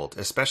difficult,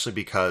 especially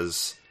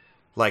because,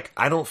 like,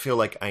 I don't feel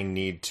like I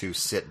need to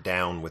sit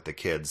down with the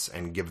kids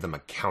and give them a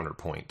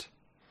counterpoint.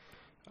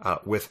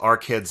 With our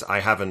kids,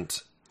 I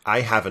haven't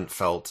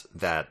felt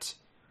that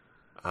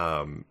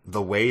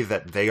the way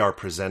that they are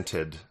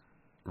presented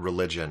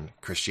religion,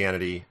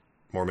 Christianity,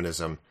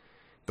 Mormonism,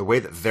 the way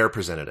that they're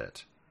presented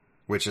it,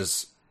 which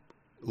is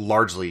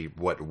largely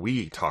what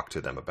we talk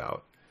to them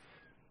about,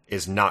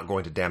 is not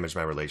going to damage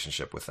my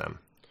relationship with them.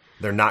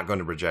 They're not going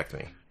to reject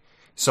me.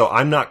 So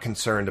I'm not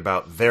concerned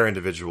about their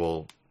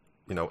individual,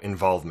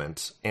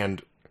 involvement.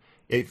 And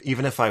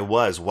even if I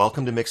was,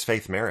 welcome to mixed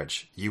faith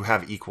marriage. You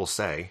have equal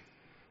say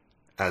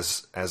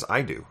as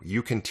I do.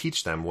 You can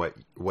teach them what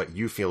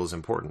you feel is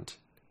important.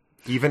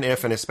 Even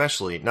if, and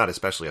especially, not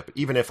especially, but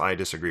even if I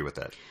disagree with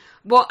it.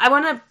 Well, I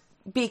want to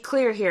be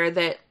clear here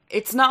that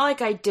it's not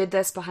like I did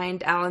this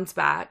behind Alan's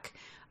back.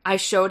 I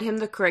showed him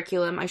the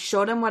curriculum. I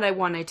showed him what I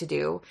wanted to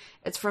do.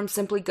 It's from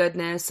Simply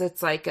Goodness.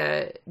 It's like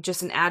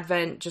just an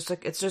Advent,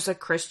 it's just a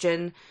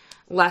Christian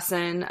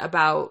lesson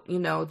about,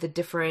 the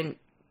different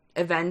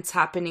events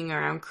happening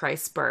around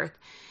Christ's birth.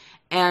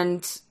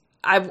 And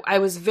I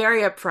was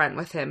very upfront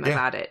with him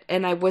about it.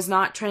 And I was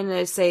not trying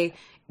to say,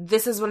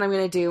 this is what I'm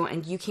going to do,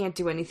 and you can't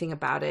do anything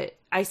about it.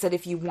 I said,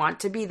 if you want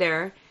to be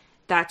there,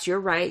 that's your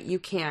right. You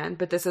can,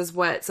 but this is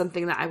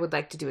something that I would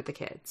like to do with the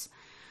kids.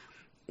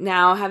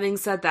 Now, having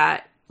said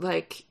that,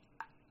 like,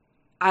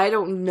 I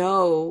don't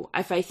know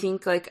if I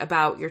think, like,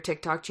 about your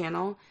TikTok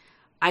channel,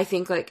 I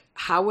think, like,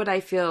 how would I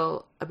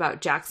feel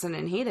about Jackson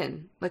and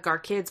Hayden, like, our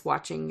kids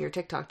watching your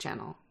TikTok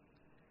channel?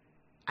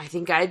 I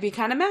think I'd be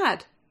kind of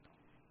mad.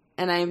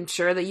 And I'm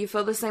sure that you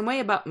feel the same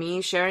way about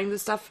me sharing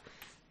this stuff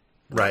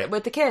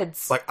with the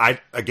kids. Like, I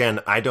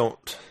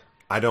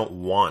don't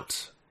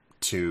want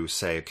to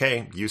say,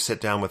 okay, you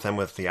sit down with them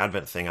with the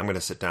Advent thing. I'm going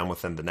to sit down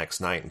with them the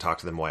next night and talk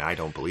to them why I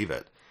don't believe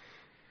it.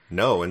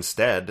 No,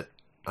 instead,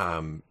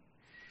 I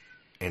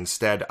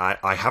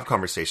have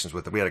conversations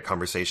with them. We had a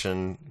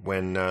conversation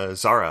when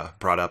Zara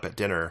brought up at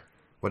dinner,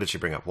 what did she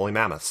bring up? Woolly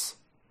mammoths.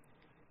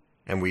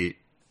 And we,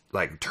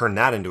 like, turned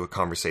that into a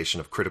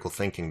conversation of critical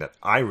thinking that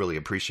I really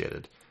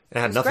appreciated. It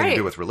had nothing to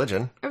do with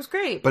religion. It was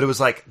great. But it was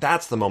like,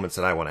 that's the moments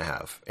that I want to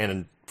have. And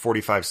a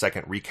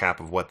 45-second recap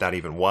of what that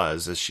even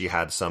was is she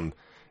had some,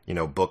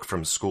 book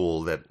from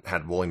school that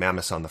had woolly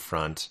mammoths on the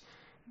front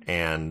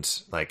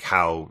and, like,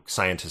 how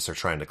scientists are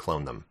trying to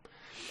clone them.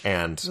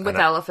 And with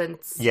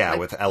elephants. Yeah,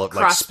 like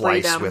with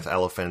splice with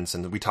elephants.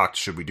 And we talked,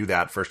 should we do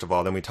that, first of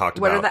all? Then we talked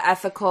about... What are the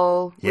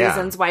ethical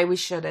reasons why we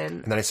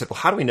shouldn't? And then I said, well,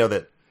 how do we know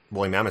that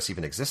woolly mammoths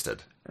even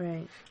existed?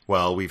 Right.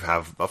 Well, we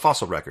have a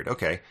fossil record.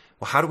 Okay.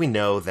 Well, how do we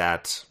know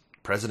that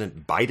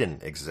President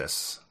Biden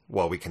exists?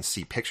 Well, we can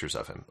see pictures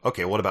of him.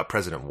 Okay, what about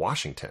President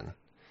Washington?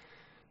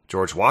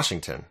 George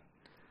Washington.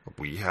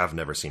 We have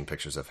never seen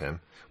pictures of him.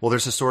 Well,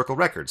 there's historical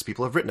records.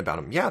 People have written about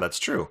him. Yeah, that's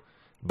true.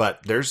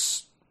 But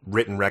there's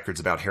written records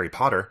about Harry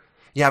Potter.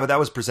 Yeah, but that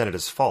was presented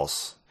as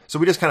false. So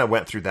we just kind of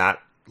went through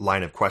that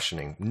line of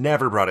questioning.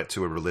 Never brought it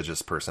to a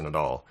religious person at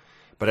all.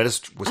 But I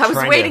just was trying to...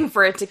 I was waiting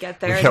for it to get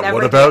there. Yeah,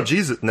 what about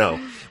Jesus? No,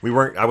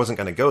 I wasn't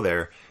going to go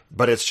there.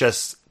 But it's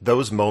just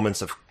those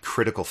moments of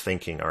critical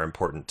thinking are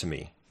important to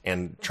me.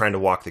 And trying to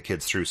walk the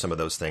kids through some of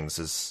those things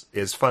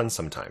is fun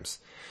sometimes.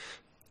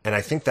 And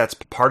I think that's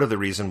part of the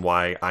reason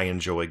why I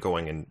enjoy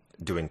going and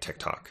doing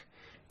TikTok.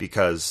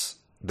 Because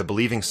the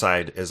believing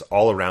side is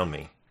all around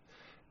me.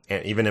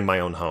 And even in my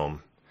own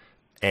home.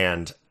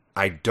 And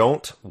I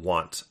don't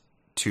want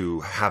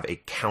to have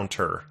a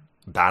counter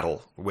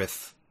battle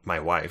with my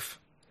wife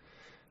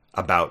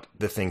about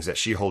the things that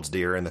she holds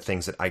dear and the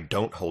things that I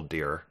don't hold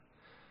dear.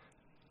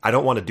 I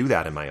don't want to do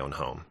that in my own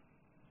home.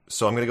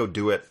 So I'm going to go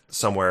do it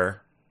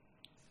somewhere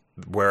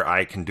where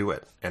I can do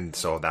it. And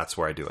so that's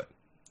where I do it.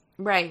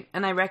 Right.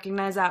 And I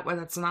recognize that when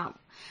it's not.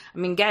 I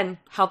mean, again,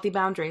 healthy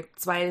boundary.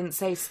 That's why I didn't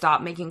say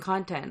stop making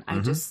content. I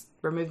just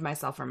removed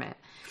myself from it.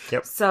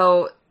 Yep.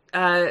 So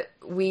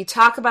we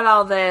talk about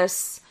all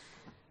this.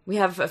 We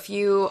have a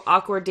few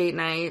awkward date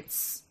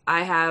nights.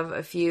 I have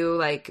a few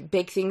like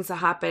big things that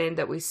happen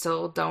that we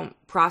still don't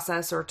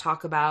process or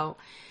talk about.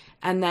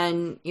 And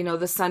then,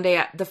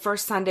 the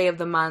first Sunday of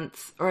the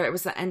month, or it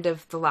was the end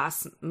of the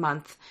last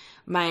month,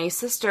 my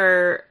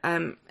sister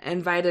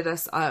invited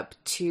us up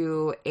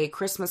to a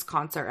Christmas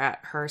concert at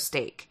her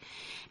stake.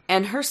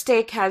 And her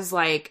stake has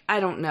like,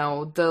 I don't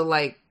know,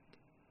 the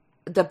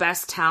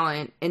best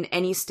talent in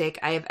any stake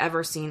I have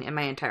ever seen in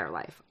my entire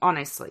life,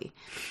 honestly.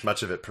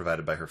 Much of it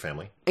provided by her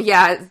family.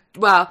 Yeah,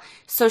 well,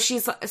 so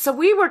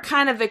we were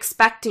kind of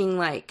expecting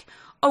like,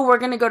 oh, we're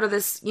going to go to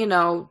this,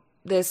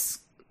 this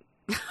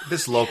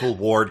local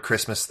ward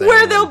Christmas thing.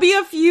 where there'll be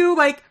a few,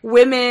 like,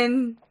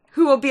 women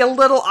who will be a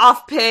little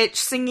off pitch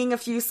singing a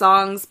few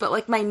songs, but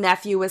like my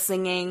nephew was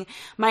singing,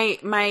 my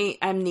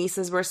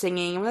nieces were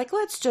singing, and we're like,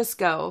 let's just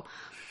go.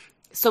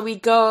 So we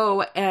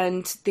go,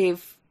 and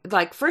they've,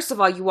 like, first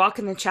of all, you walk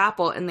in the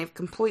chapel and they've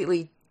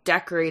completely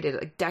decorated,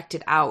 like, decked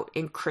it out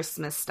in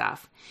Christmas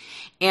stuff.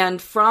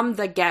 And from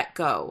the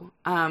get-go,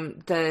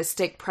 the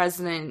stake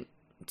president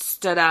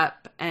stood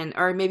up,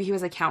 or maybe he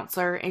was a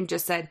counselor, and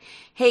just said,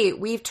 hey,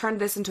 we've turned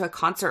this into a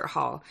concert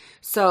hall.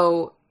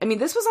 So, I mean,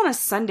 this was on a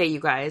Sunday, you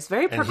guys.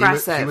 Very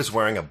progressive. He was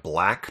wearing a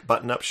black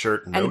button-up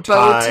shirt, no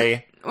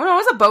tie. Oh, no, it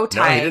was a bow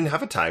tie. No, he didn't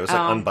have a tie. It was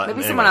like unbuttoned.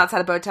 Maybe someone else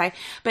had a bow tie.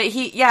 But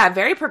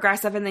very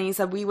progressive. And then he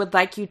said, we would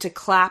like you to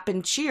clap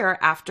and cheer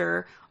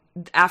after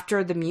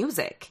the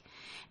music.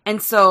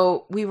 And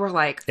so we were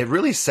like, it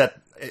really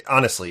set,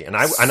 honestly,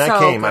 I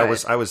came,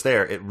 good. I was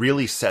there. It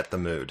really set the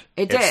mood.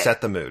 It did. It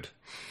set the mood.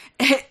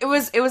 It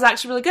was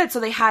actually really good. So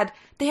they had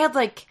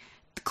like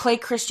Clay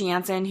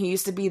Christiansen, who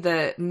used to be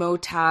the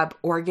Motab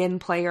organ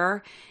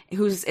player,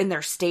 who's in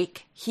their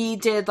stake. He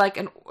did like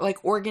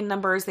organ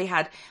numbers. They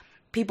had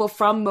people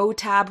from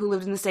Motab who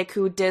lived in the stake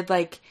who did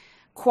like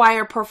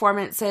choir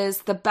performances.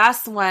 The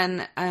best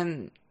one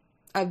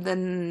of the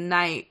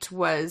night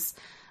was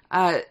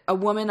a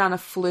woman on a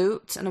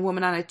flute and a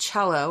woman on a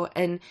cello,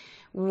 and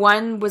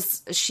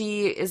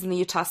she is in the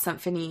Utah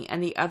Symphony,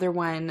 and the other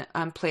one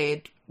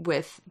played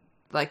with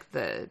like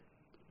the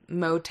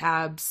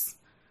Motab's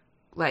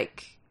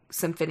like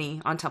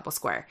symphony on Temple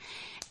Square,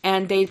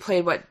 and they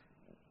played What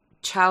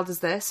Child Is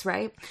This,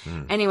 right?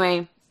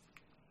 Anyway,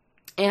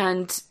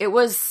 and it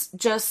was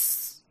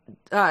just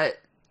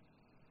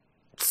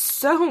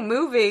so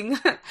moving.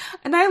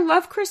 And I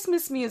love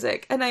Christmas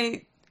music, and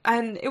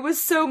it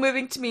was so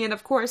moving to me. And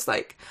of course,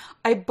 like,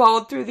 I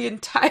bawled through the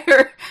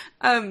entire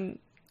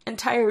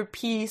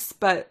piece,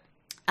 but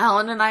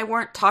Alan and I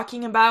weren't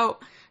talking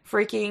about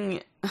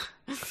freaking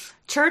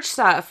church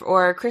stuff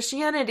or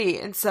Christianity.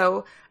 And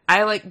so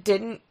I like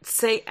didn't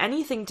say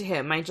anything to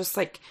him. I just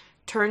like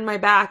turned my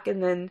back,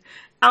 and then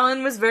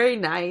Alan was very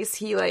nice.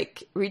 He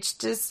like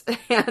reached his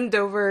hand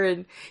over,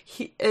 and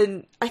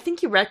I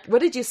think what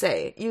did you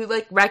say? You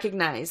like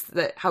recognized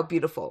that how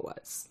beautiful it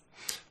was.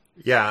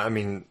 Yeah, I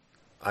mean,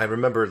 I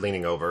remember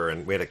leaning over,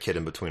 and we had a kid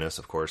in between us,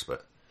 of course,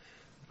 but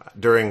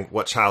during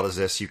What Child Is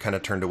This, you kind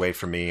of turned away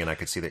from me, and I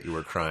could see that you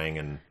were crying,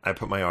 and I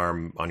put my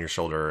arm on your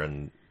shoulder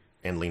and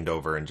leaned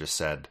over and just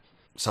said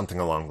something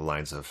along the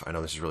lines of, I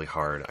know this is really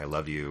hard, I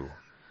love you.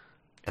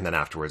 And then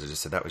afterwards I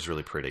just said, that was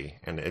really pretty.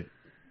 And it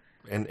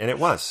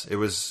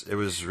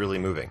was really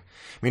moving.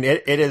 I mean,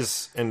 it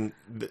is, and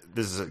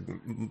this is a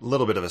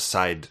little bit of a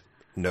side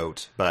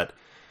note, but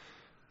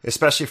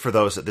especially for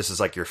those that this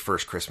is like your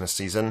first Christmas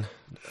season,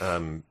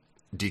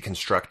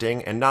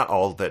 deconstructing, and not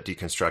all that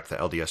deconstruct the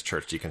LDS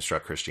Church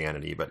deconstruct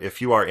Christianity, but if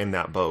you are in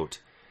that boat,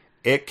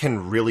 it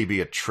can really be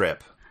a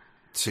trip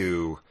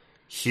to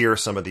hear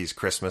some of these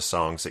Christmas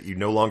songs that you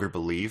no longer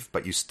believe,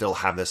 but you still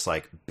have this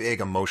like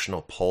big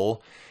emotional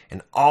pull,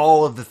 and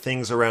all of the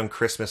things around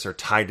Christmas are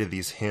tied to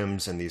these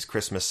hymns and these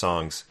Christmas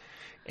songs.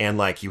 And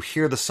like, you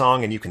hear the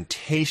song and you can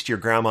taste your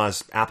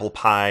grandma's apple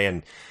pie,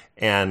 and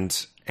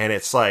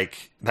it's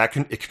like, it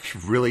can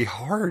be really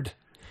hard.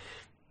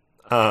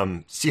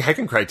 See, I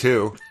can cry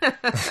too.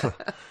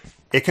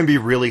 It can be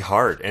really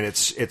hard, and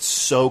it's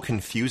so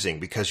confusing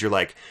because you're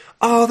like,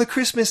 oh, the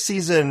Christmas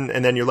season,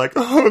 and then you're like,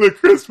 oh, the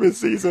Christmas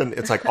season.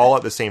 It's like all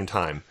at the same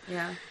time.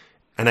 Yeah.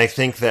 And I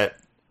think that,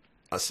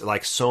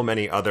 like so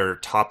many other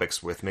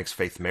topics with mixed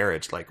faith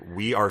marriage, like,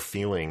 we are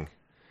feeling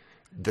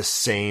the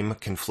same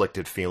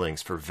conflicted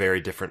feelings for very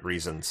different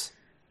reasons.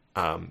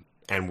 And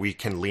we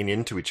can lean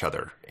into each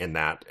other in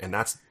that, and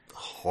that's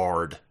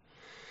hard.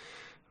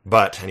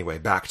 But anyway,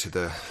 back to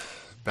the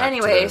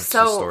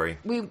story.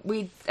 We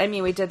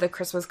did the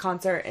Christmas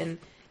concert, and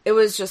it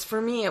was just,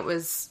 for me, it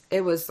was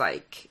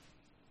like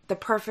the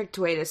perfect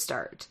way to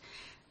start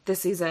the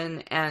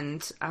season.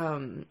 And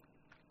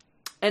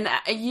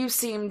you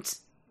seemed,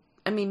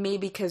 I mean,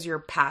 maybe because you're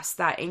past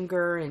that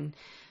anger, and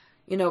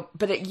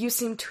but you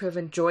seem to have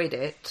enjoyed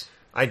it.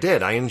 I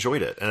did. I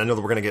enjoyed it, and I know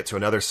that we're going to get to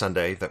another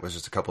Sunday that was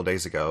just a couple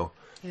days ago.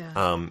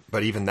 Yeah.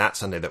 But even that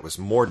Sunday that was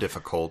more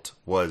difficult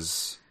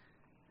was,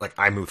 like,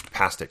 I moved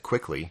past it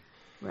quickly.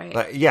 Right.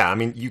 But yeah, I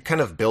mean, you kind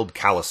of build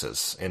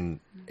calluses in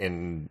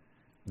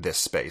this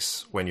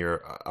space when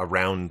you're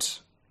around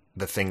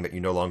the thing that you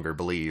no longer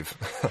believe.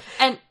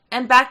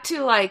 and back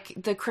to like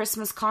the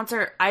Christmas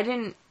concert, I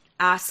didn't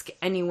ask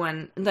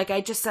anyone. Like,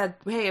 I just said,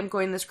 hey, I'm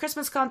going to this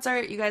Christmas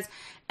concert, you guys,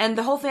 and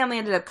the whole family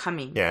ended up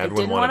coming. Yeah, everyone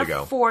I didn't wanted want to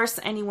go. Force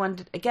anyone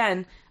to,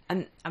 again,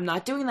 and I'm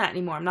not doing that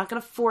anymore. I'm not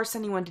going to force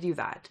anyone to do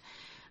that.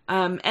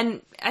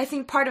 And I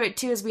think part of it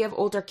too is we have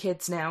older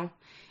kids now.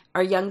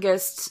 Our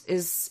youngest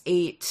is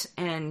 8,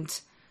 and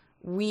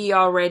we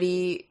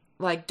already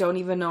like don't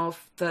even know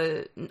if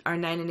our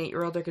 9 and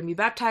 8-year-old are going to be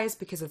baptized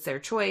because it's their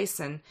choice,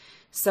 and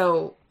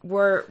so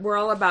we're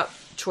all about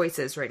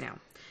choices right now.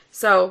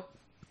 So,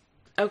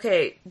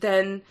 okay,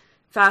 then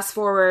fast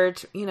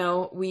forward,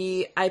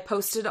 I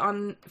posted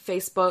on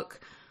Facebook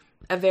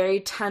a very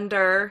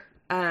tender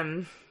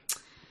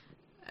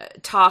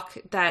talk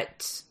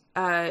that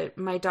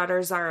my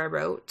daughter Zara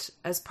wrote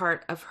as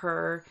part of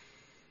her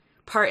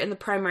part in the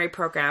primary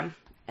program.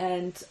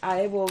 And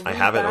I will read I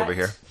have it that. over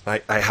here.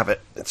 I have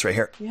it. It's right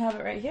here. You have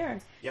it right here.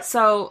 Yep.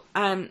 So,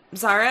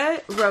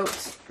 Zara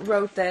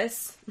wrote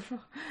this.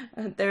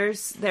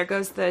 There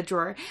goes the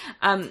drawer.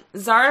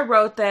 Zara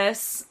wrote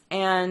this,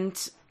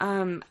 and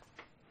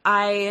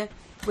I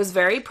was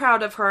very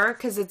proud of her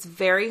because it's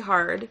very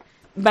hard,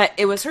 but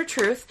it was her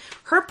truth.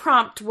 Her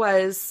prompt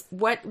was,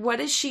 what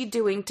is she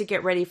doing to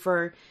get ready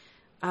for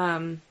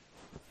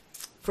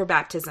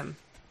baptism?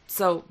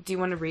 So, do you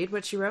want to read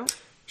what she wrote?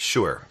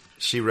 Sure.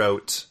 She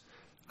wrote,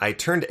 I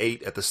turned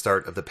 8 at the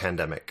start of the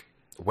pandemic.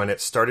 When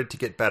it started to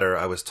get better,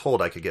 I was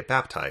told I could get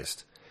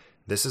baptized.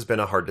 This has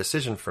been a hard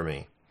decision for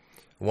me.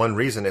 One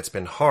reason it's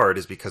been hard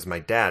is because my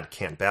dad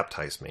can't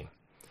baptize me.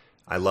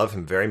 I love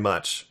him very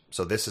much,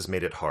 so this has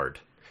made it hard.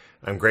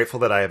 I'm grateful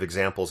that I have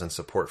examples and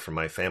support from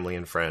my family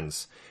and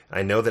friends.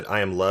 I know that I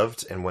am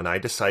loved, and when I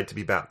decide to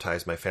be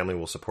baptized, my family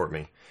will support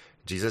me.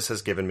 Jesus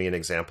has given me an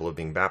example of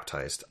being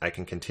baptized. I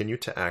can continue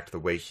to act the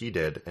way he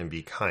did and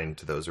be kind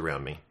to those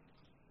around me.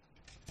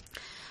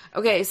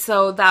 Okay,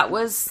 so that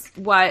was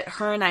what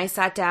her and I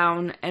sat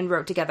down and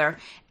wrote together.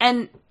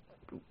 And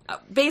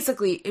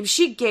basically,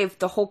 she gave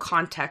the whole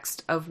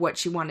context of what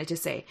she wanted to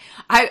say.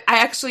 I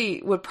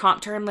actually would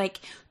prompt her. I'm like,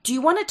 do you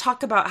want to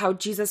talk about how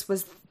Jesus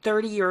was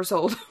 30 years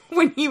old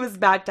when he was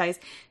baptized?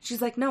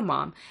 She's like, no,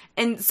 Mom.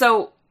 And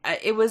so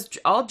it was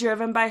all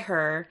driven by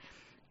her.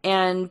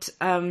 And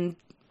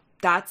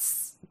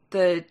that's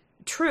the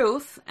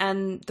truth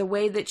and the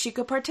way that she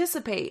could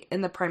participate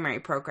in the primary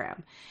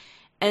program.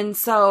 And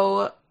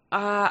so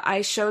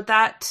I showed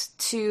that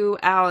to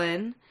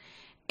Alan,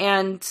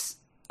 and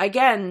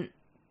again,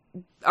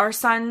 our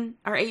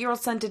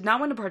 8-year-old son did not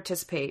want to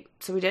participate,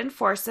 so we didn't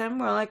force him.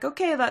 We're like,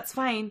 okay, that's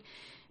fine,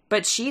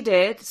 but she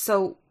did,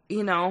 so,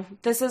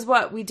 this is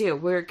what we do.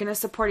 We're going to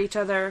support each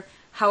other,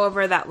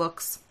 however that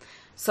looks.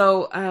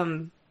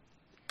 So,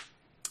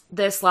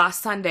 this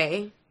last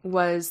Sunday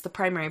was the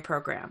primary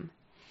program,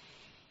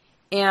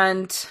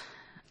 and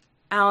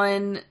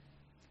Alan,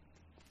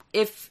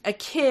 if a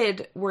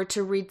kid were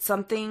to read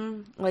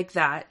something like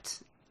that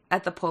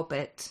at the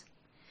pulpit,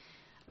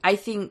 I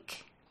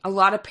think a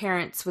lot of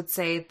parents would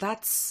say,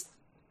 that's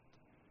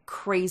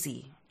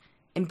crazy,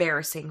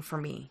 embarrassing for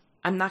me.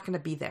 I'm not going to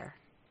be there.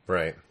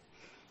 Right.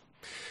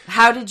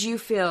 How did you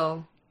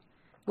feel?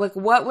 Like,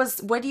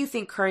 what do you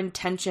think her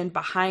intention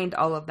behind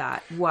all of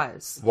that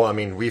was? Well, I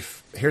mean,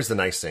 here's the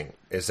nice thing,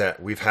 is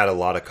that we've had a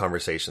lot of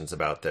conversations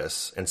about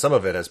this, and some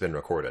of it has been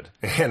recorded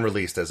and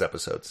released as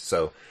episodes.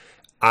 So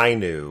I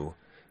knew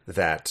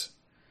that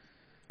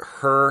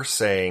her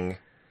saying,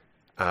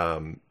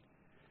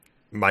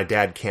 my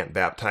dad can't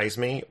baptize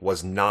me,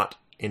 was not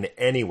in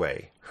any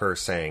way her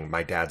saying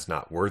my dad's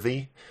not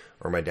worthy,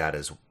 or my dad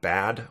is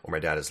bad, or my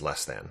dad is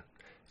less than.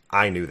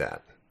 I knew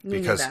that.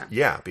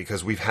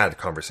 Because we've had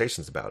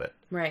conversations about it.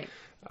 Right.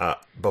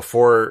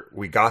 Before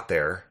we got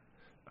there,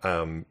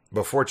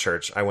 before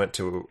church, I went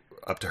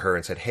up to her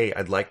and said, hey,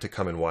 I'd like to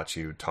come and watch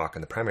you talk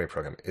in the primary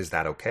program. Is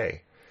that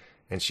okay?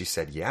 And she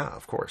said, yeah,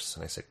 of course.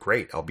 And I said,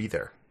 great, I'll be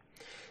there.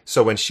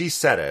 So when she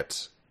said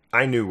it,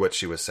 I knew what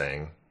she was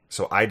saying,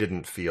 so I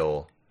didn't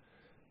feel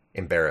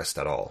embarrassed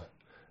at all.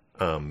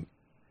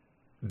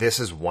 This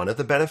is one of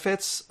the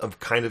benefits of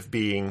kind of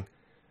being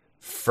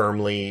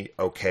firmly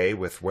okay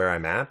with where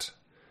I'm at,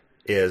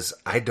 is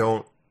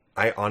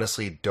I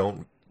honestly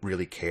don't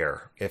really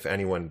care if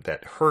anyone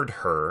that heard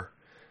her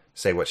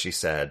say what she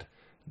said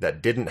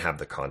that didn't have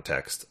the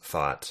context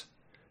thought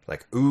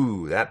like,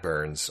 ooh, that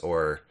burns,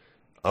 or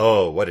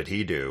oh, what did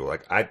he do?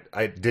 Like,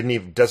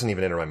 doesn't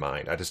even enter my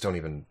mind. I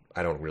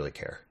don't really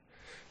care.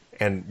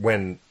 And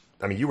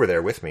you were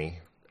there with me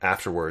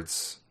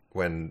afterwards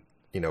when,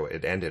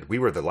 it ended. We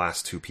were the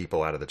last 2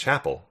 people out of the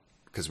chapel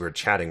because we were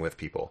chatting with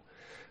people.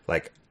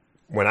 Like,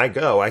 when I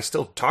go, I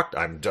still talk.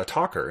 I'm a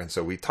talker. And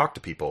so we talk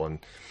to people,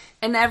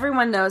 and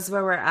everyone knows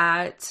where we're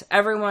at.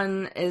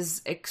 Everyone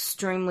is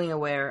extremely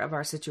aware of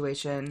our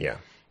situation. Yeah.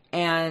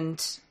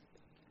 And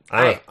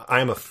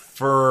I'm a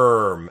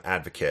firm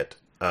advocate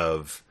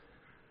of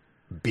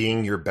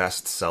being your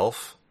best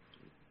self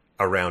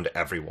around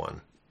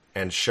everyone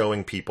and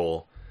showing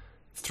people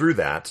through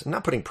that,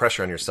 not putting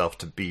pressure on yourself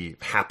to be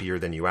happier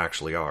than you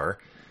actually are,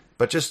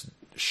 but just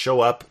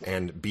show up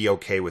and be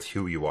okay with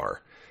who you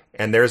are.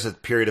 And there's a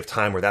period of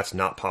time where that's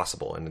not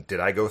possible. And did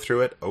I go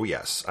through it? Oh,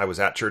 yes. I was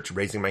at church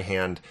raising my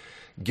hand,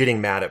 getting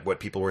mad at what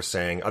people were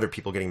saying, other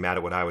people getting mad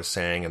at what I was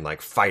saying, and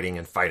like fighting.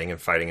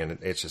 And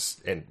it's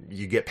just, and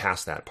you get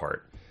past that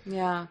part.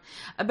 Yeah.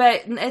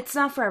 But it's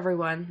not for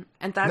everyone.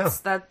 And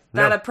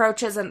that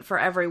approach isn't for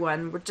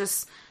everyone. We're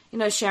just,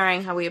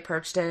 sharing how we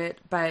approached it.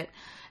 But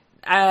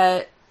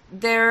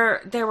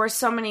there were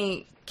so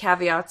many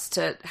caveats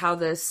to how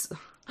this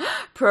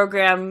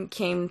program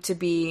came to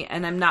be,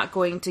 and I'm not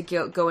going to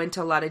go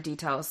into a lot of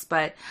details,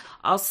 but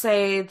I'll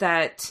say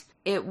that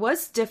it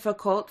was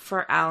difficult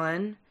for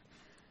Alan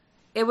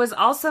it was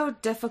also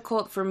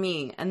difficult for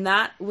me, and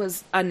that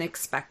was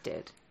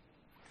unexpected.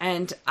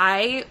 And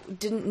I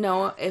didn't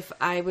know if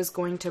I was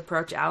going to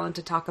approach Alan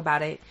to talk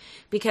about it,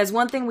 because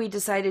one thing we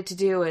decided to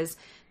do is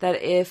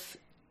that if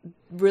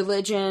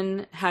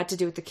religion had to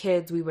do with the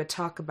kids, we would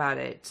talk about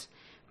it,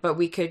 but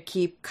we could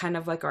keep kind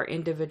of like our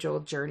individual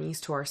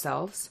journeys to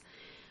ourselves.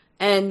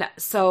 And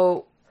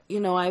so, you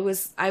know, I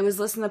was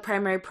listening to the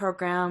primary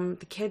program.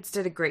 The kids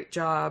did a great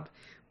job.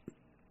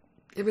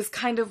 It was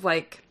kind of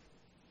like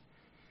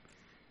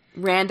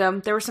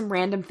random. There were some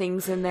random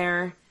things in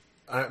there.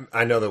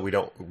 I know that we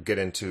don't get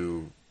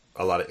into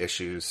a lot of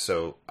issues,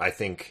 so I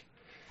think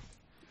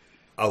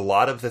a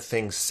lot of the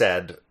things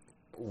said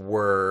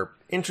were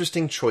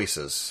interesting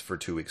choices for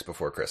 2 weeks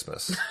before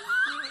Christmas.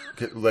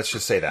 Let's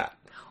just say that.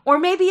 Or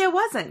maybe it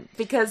wasn't,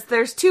 because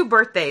there's 2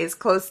 birthdays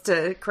close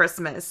to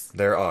Christmas.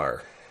 There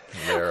are.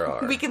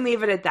 We can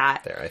leave it at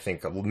that. There, I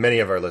think many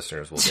of our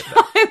listeners will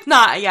get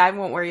that. I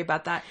won't worry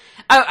about that.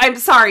 I'm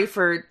sorry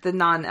for the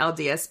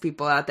non-LDS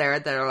people out there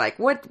that are like,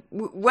 what,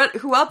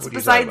 who else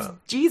besides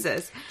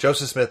Jesus?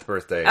 Joseph Smith's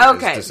birthday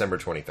is December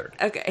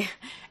 23rd. Okay.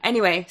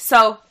 Anyway,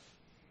 so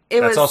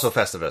That's also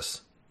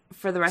Festivus.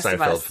 For the rest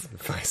of us.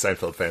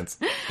 Seinfeld fans.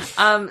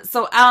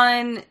 So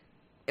Alan,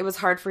 it was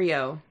hard for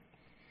you.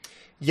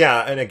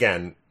 Yeah, and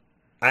again,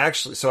 I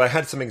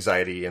had some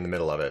anxiety in the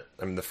middle of it.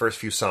 I mean, the first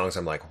few songs,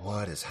 I'm like,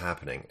 what is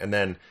happening? And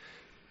then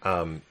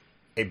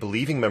a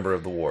believing member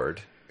of the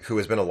ward, who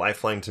has been a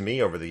lifeline to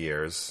me over the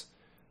years,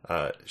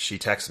 she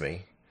texts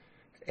me,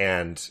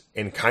 and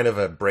in kind of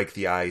a break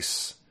the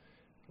ice,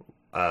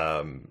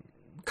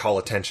 call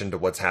attention to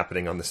what's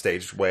happening on the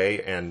stage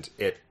way, and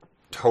it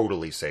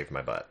totally saved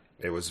my butt.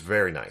 It was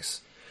very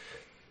nice.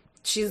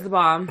 She's the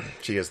bomb.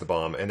 She is the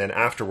bomb. And then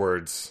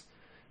afterwards,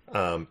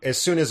 as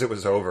soon as it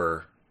was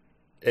over,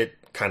 it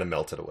kind of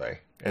melted away.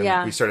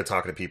 And we started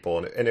talking to people,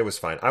 and it was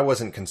fine. I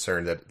wasn't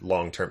concerned that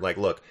long term, like,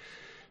 look,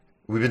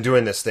 we've been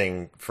doing this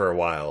thing for a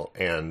while,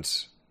 and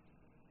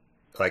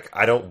like,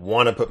 I don't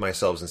want to put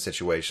myself in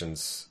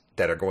situations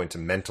that are going to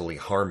mentally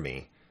harm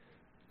me.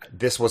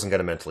 This wasn't going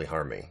to mentally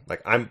harm me.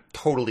 Like, I'm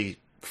totally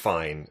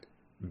fine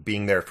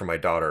being there for my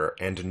daughter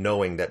and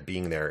knowing that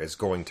being there is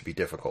going to be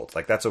difficult.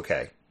 Like, that's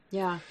okay.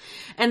 Yeah.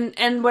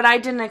 And what I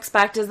didn't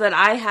expect is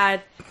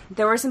that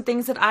there were some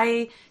things that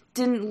I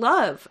didn't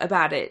love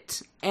about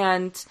it.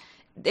 And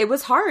it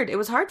was hard. It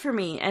was hard for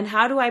me. And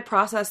how do I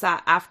process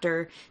that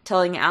after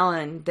telling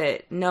Alan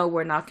that, no,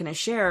 I'm not going to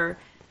share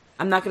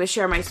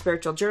my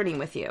spiritual journey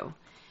with you?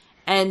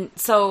 And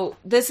so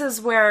this is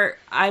where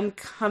I'm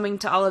coming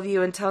to all of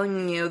you and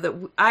telling you that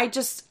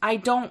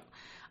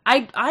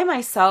I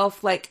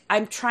myself, like,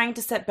 I'm trying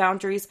to set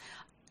boundaries.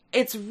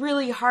 It's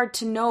really hard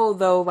to know,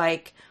 though,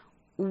 like,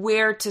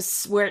 where it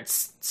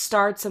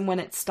starts and when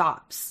it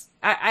stops.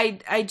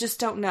 I just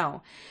don't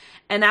know.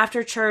 And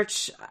after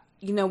church,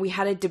 you know, we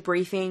had a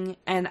debriefing,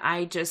 and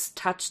I just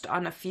touched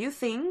on a few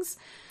things.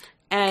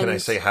 And can I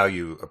say how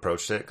you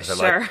approached it? Because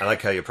sure. I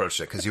like how you approached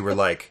it. Because you were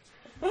like,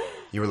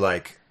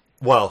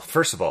 well,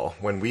 first of all,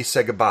 when we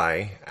said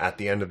goodbye at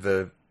the end of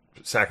the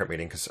sacrament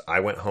meeting, because I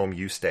went home,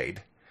 you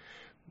stayed.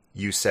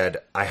 You said,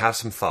 I have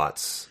some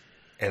thoughts,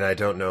 and I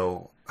don't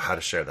know how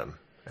to share them.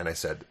 And I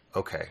said,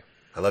 okay,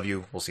 I love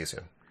you. We'll see you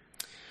soon.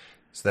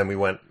 So then we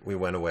went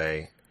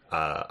away.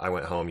 I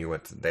went home. You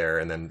went there.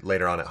 And then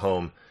later on at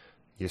home,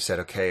 you said,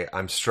 okay,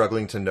 I'm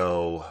struggling to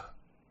know,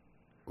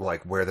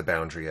 like, where the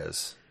boundary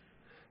is.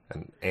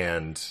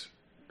 And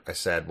I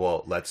said,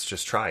 well, let's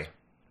just try.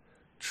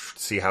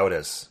 See how it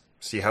is.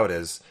 See how it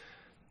is.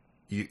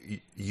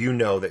 You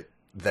know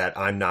that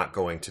I'm not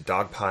going to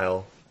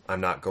dogpile.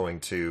 I'm not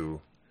going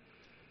to...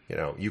 You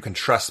know, you can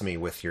trust me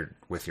with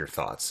your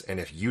thoughts. And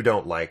if you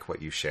don't like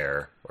what you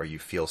share, or you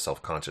feel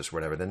self-conscious or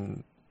whatever,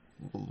 then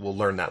we'll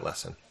learn that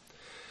lesson.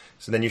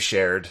 So then you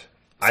shared.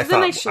 I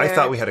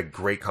thought we had a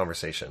great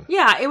conversation.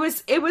 Yeah, it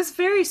was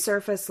very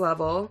surface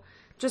level.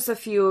 Just a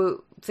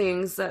few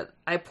things that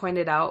I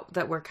pointed out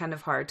that were kind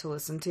of hard to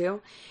listen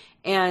to.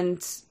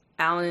 And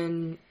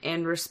Alan,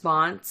 in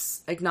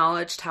response,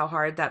 acknowledged how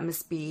hard that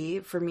must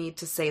be for me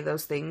to say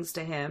those things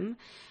to him,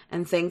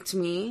 and thanked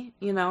me,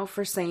 you know,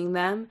 for saying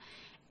them.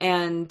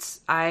 And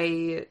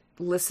I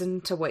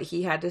listened to what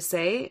he had to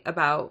say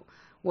about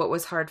what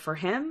was hard for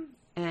him.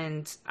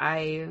 And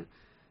I,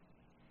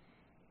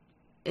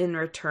 in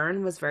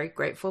return, was very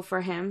grateful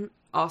for him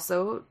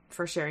also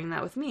for sharing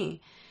that with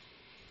me.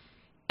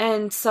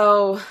 And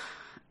so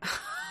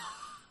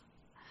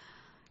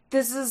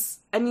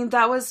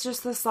that was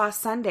just this last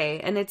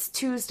Sunday, and it's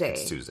Tuesday.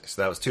 It's Tuesday.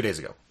 So that was 2 days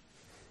ago.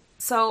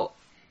 So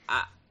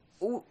I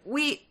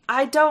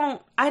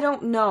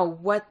don't know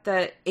what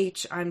the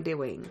H I'm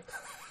doing.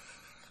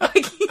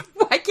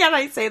 Why can't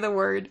I say the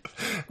word?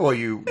 Well,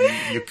 you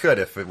could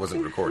if it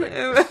wasn't recording.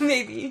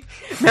 Maybe.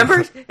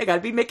 Remember, I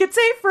gotta make it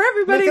safe for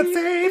everybody. Make it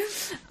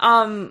safe.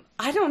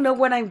 I don't know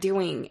what I'm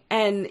doing.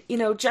 And, you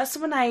know, just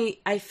when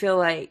I feel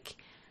like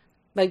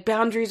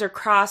boundaries are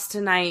crossed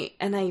tonight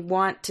and I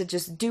want to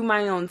just do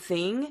my own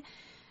thing,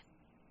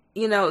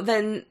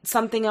 then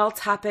something else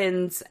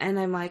happens and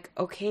I'm like,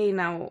 okay,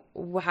 now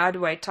how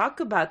do I talk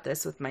about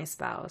this with my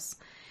spouse?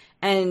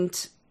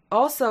 And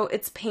also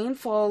it's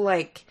painful,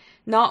 like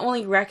not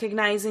only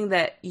recognizing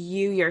that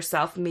you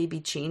yourself may be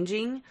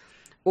changing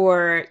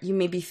or you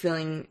may be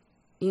feeling,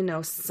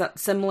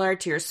 similar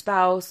to your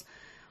spouse,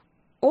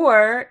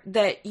 or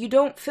that you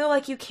don't feel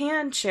like you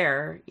can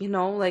share,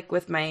 like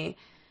with my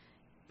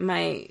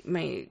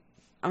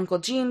Uncle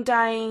Gene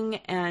dying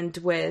and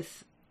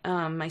with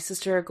my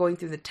sister going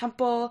through the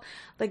temple.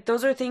 Like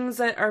those are things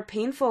that are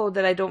painful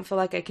that I don't feel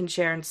like I can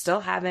share and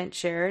still haven't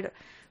shared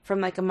from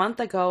like a month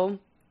ago.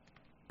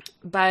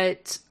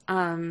 But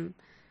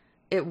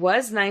it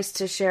was nice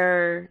to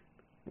share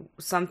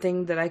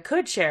something that I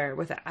could share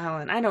with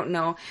Alan. I don't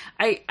know.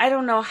 I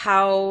don't know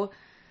how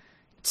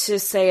to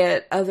say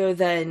it other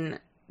than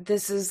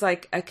this is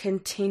like a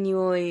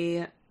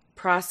continually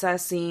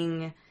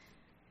processing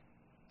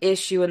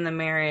issue in the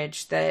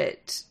marriage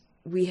that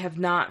we have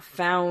not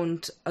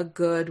found a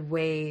good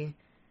way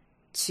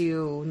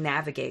to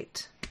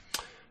navigate.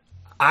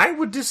 I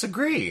would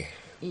disagree.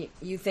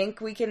 You think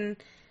we can...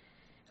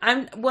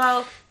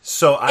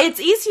 it's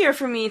easier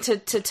for me to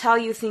tell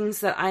you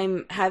things that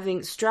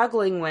I'm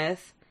struggling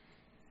with,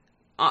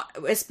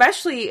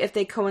 especially if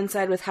they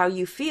coincide with how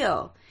you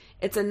feel.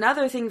 It's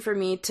another thing for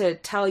me to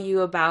tell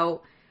you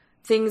about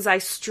things I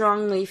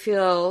strongly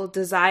feel,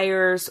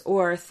 desires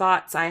or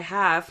thoughts I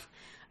have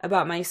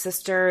about my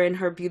sister and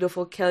her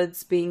beautiful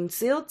kids being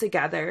sealed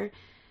together,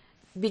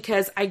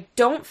 because I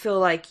don't feel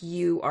like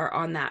you are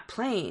on that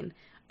plane.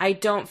 I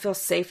don't feel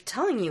safe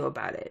telling you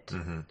about it.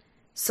 Mm-hmm.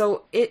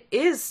 So it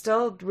is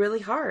still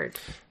really hard.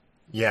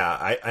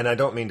 Yeah, I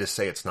don't mean to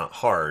say it's not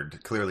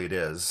hard. Clearly it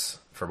is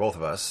for both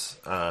of us.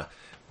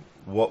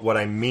 What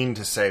I mean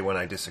to say when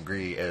I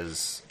disagree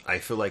is I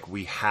feel like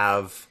we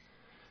have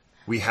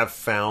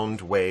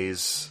found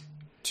ways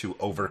to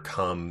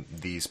overcome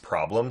these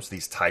problems,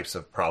 these types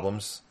of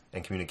problems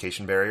and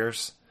communication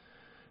barriers,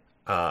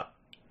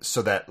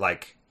 so that,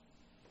 like,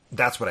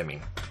 that's what I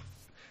mean.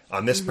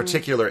 On this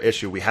particular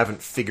issue, we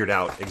haven't figured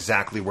out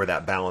exactly where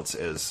that balance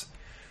is.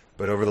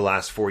 But over the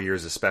last 4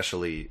 years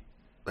especially,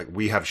 like,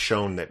 we have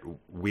shown that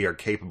we are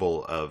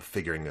capable of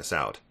figuring this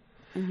out.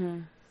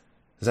 Mm-hmm.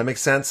 Does that make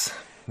sense?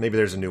 Maybe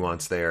there's a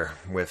nuance there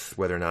with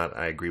whether or not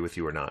I agree with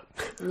you or not.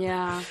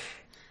 Yeah.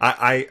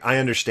 I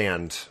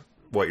understand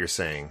what you're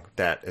saying,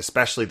 that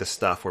especially the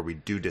stuff where we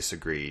do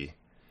disagree,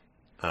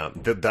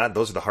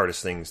 those are the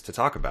hardest things to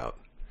talk about.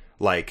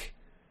 Like,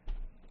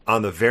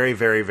 on the very,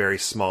 very, very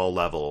small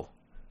level,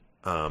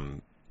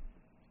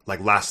 like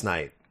last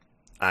night,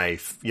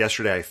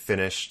 yesterday I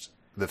finished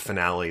the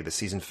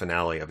season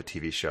finale of a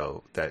TV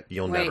show that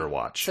you'll never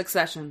watch.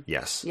 Succession.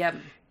 Yes. Yep.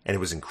 And it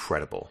was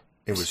incredible.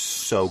 It was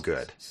so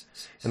good.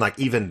 And like,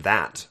 even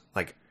that,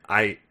 like,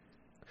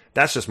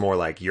 that's just more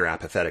like you're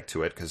apathetic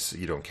to it because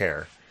you don't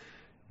care.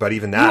 But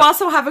even that... You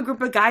also have a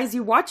group of guys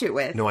you watch it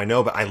with. No, I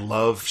know, but I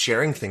love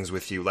sharing things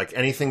with you. Like,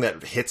 anything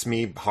that hits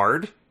me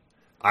hard,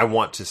 I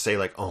want to say,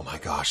 like, oh my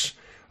gosh,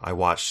 I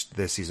watched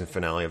this season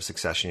finale of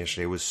Succession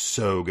yesterday. It was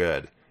so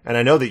good. And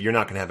I know that you're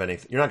not going to have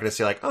anything... You're not going to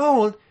say, like,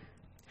 oh,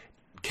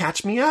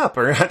 catch me up.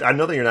 Or I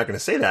know that you're not going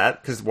to say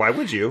that, because why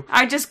would you?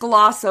 I just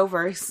gloss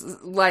over.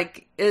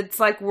 Like, it's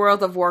like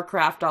World of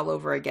Warcraft all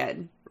over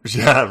again.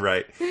 Yeah,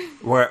 right.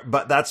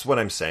 But that's what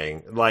I'm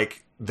saying.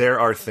 Like, there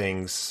are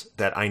things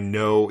that I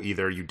know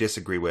either you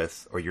disagree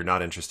with or you're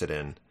not interested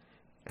in,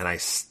 and I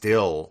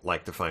still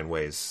like to find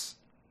ways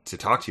to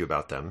talk to you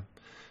about them.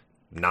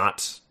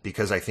 Not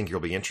because I think you'll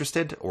be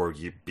interested or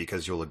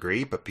because you'll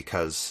agree, but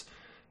because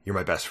you're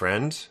my best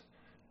friend.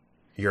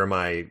 You're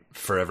my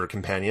forever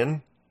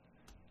companion,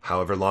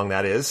 however long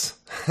that is.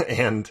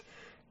 and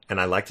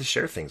I like to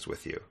share things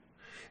with you.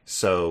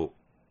 So,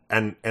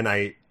 and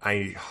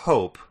I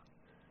hope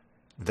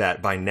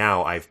that by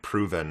now I've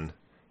proven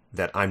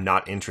that I'm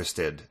not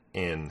interested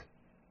in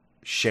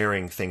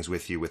sharing things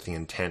with you with the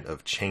intent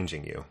of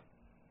changing you,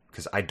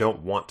 because I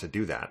don't want to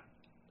do that.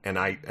 And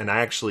I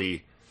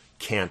actually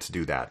can't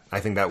do that. I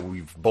think that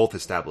we've both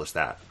established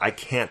that. I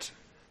can't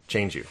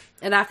change you.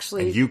 It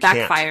actually and you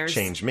backfires. Can't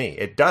change me.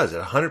 It does.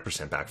 It 100%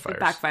 backfires. It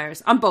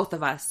backfires on both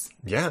of us.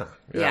 Yeah,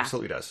 it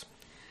absolutely does.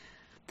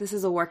 This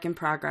is a work in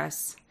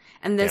progress.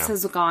 And this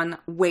has gone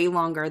way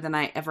longer than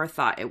I ever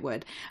thought it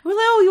would. Well,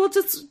 we'll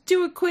just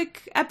do a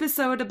quick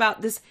episode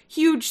about this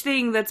huge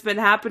thing that's been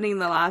happening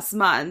the last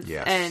month.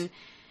 Yes.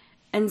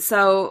 And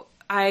so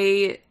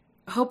I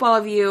hope all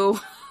of you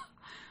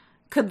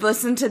could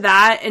listen to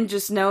that and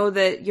just know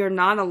that you're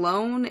not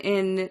alone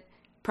in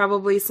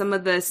probably some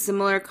of the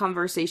similar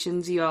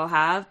conversations you all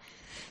have.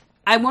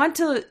 I want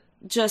to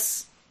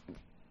just,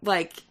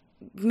 like,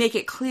 make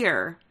it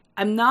clear.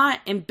 I'm not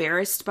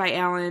embarrassed by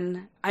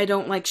Alan. I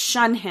don't,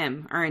 shun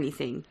him or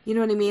anything. You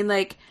know what I mean?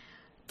 Like,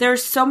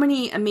 there's so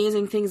many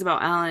amazing things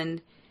about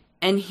Alan,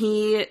 and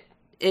he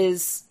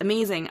is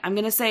amazing. I'm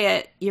going to say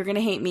it. You're going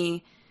to hate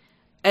me.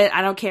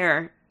 I don't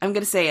care. I'm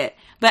going to say it.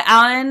 But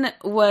Alan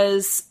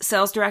was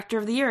sales director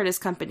of the year at his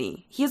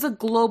company. He has a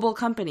global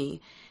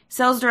company.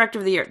 sales director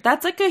of the year.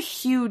 That's like a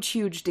huge,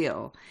 huge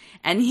deal.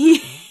 And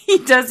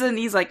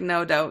he's like,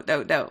 no, don't.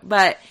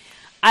 But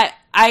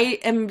I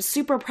am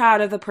super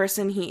proud of the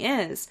person he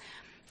is.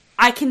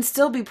 I can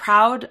still be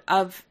proud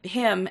of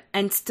him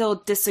and still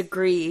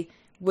disagree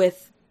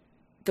with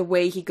the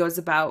way he goes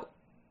about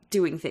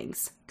doing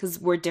things, because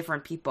we're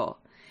different people.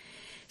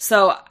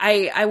 So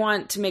I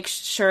want to make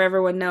sure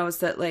everyone knows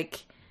that,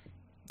 like,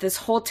 this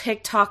whole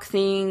TikTok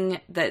thing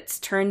that's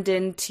turned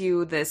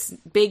into this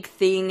big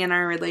thing in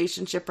our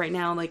relationship right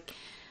now, like,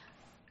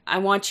 I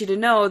want you to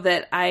know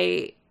that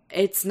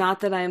it's not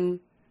that I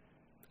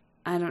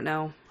don't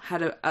know how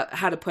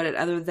to put it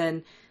other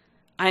than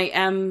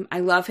I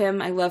love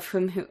him. I love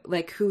him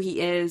who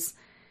he is,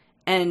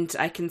 and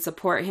I can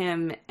support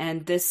him.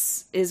 And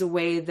this is a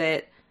way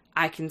that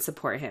I can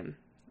support him.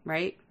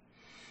 Right?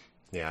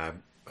 Yeah.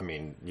 I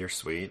mean, you're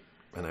sweet,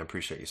 and I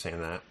appreciate you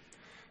saying that.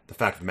 The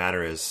fact of the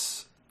matter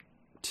is,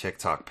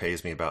 TikTok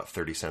pays me about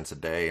 30 cents a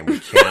day, and we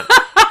can't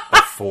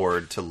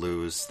afford to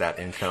lose that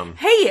income.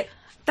 Hey,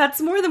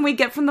 that's more than we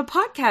get from the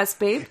podcast,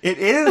 babe. It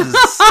is.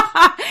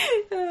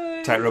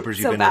 Tightropers,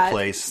 you've been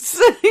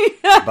replaced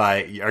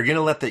by... Are you going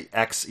to let the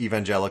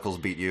ex-evangelicals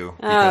beat you?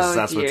 Because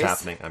that's what's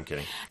happening. I'm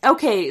kidding.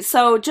 Okay,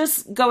 so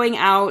just going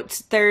out,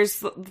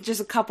 there's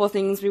just a couple of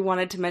things we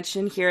wanted to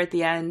mention here at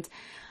the end.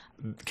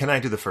 Can I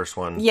do the first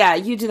one? Yeah,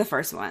 you do the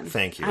first one.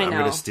 Thank you. I'm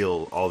going to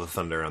steal all the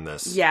thunder on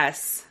this.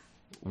 Yes.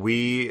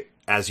 We,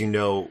 as you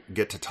know,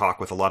 get to talk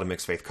with a lot of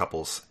mixed faith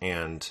couples,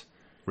 and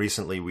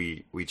recently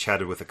we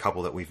chatted with a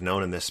couple that we've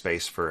known in this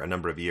space for a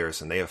number of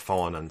years, and they have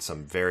fallen on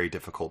some very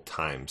difficult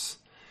times.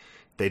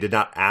 They did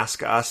not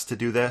ask us to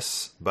do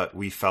this, but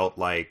we felt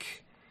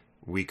like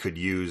we could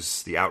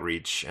use the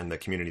outreach and the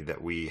community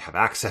that we have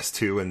access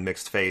to in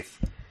mixed faith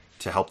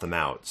to help them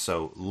out.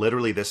 So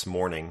literally this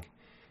morning,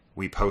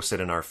 we posted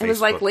in our Facebook group. It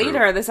was like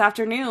later this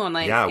afternoon.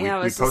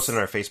 We posted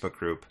in our Facebook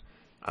group.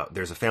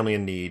 There's a family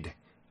in need.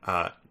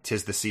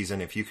 'Tis the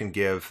season. If you can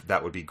give,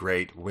 that would be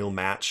great. We'll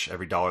match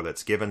every dollar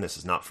that's given. This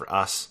is not for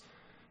us.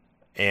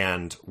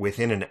 And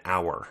within an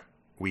hour,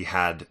 we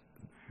had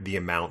the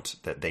amount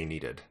that they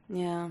needed.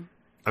 Yeah.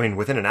 I mean,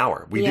 within an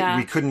hour. We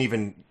couldn't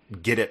even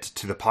get it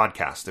to the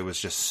podcast. It was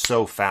just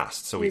so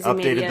fast. So we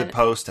updated the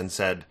post and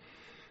said,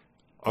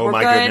 "Oh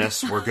my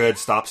goodness, we're good.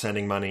 Stop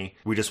sending money.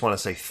 We just want to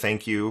say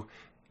thank you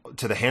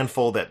to the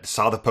handful that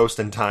saw the post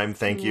in time,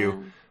 thank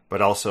you,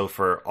 but also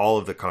for all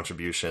of the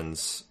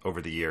contributions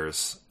over the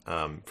years,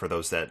 for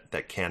those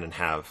that can and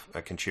have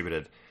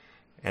contributed,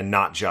 and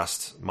not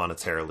just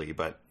monetarily,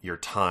 but your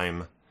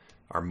time,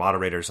 our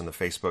moderators in the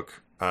Facebook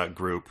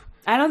group.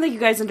 I don't think you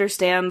guys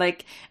understand.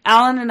 Like,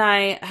 Alan and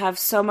I have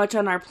so much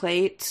on our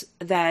plate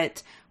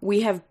that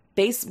we have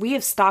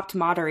stopped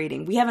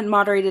moderating. We haven't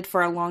moderated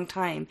for a long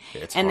time.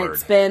 It's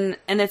hard.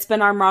 It's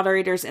been our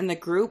moderators in the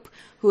group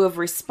who have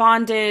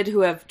responded, who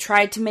have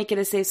tried to make it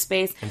a safe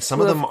space. And some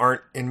of them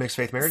aren't in mixed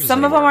faith marriages anymore.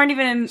 Some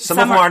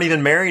of them aren't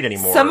even married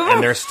anymore,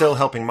 and they're still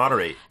helping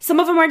moderate. Some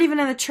of them aren't even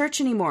in the church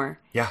anymore.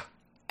 Yeah.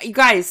 You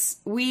guys,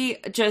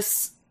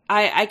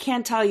 I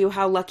can't tell you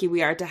how lucky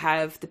we are to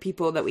have the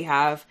people that we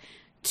have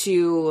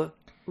to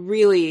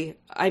really,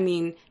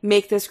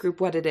 make this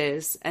group what it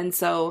is. And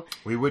so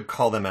we would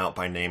call them out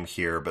by name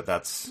here, but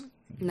that's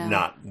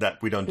not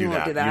that we don't do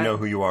that. You know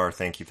who you are.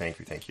 Thank you.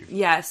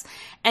 Yes.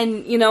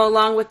 And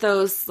along with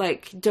those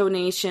like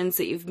donations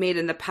that you've made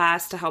in the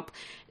past to help,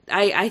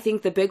 I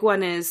think the big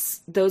one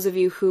is those of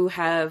you who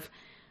have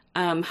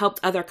helped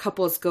other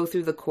couples go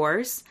through the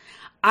course.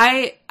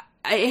 It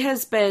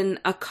has been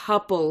a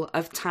couple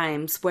of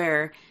times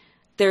where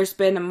there's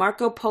been a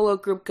Marco Polo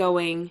group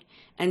going,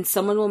 and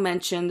someone will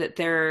mention that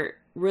they're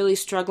really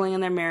struggling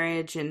in their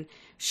marriage and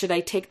should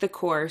I take the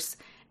course?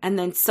 And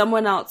then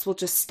someone else will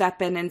just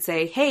step in and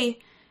say, hey,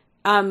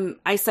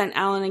 I sent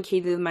Alan and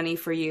Katie the money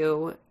for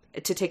you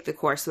to take the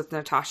course with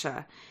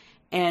Natasha.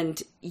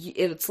 And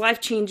it's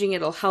life-changing.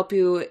 It'll help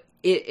you.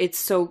 It's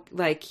so,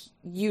 like,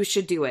 you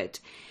should do it.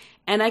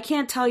 And I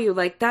can't tell you,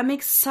 like, that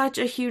makes such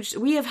a huge...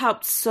 We have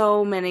helped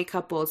so many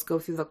couples go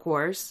through the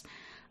course.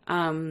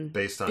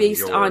 Based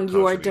on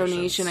your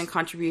donation and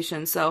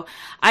contribution. So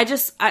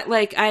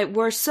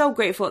we're so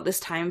grateful at this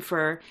time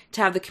to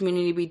have the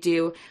community we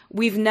do.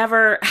 We've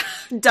never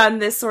done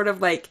this sort of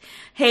like,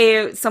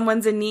 hey,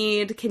 someone's in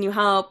need, can you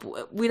help?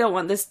 We don't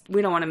want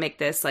to make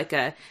this like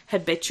a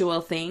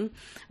habitual thing,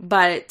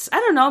 but I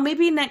don't know,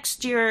 maybe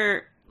next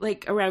year,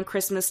 like around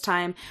Christmas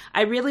time,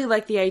 I really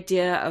like the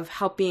idea of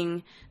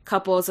helping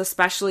couples,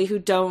 especially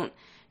who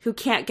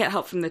can't get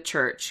help from the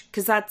church,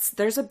 because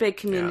there's a big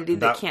community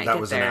that can't get there. That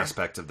was an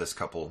aspect of this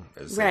couple,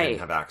 is they didn't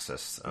have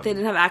access. They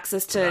didn't have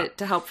access to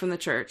help from the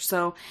church.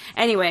 So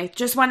anyway,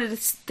 just wanted to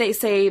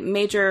say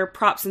major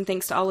props and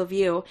thanks to all of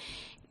you.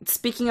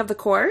 Speaking of the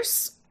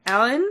course,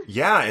 Alan?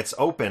 Yeah, it's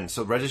open.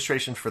 So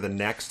registration for the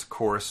next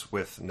course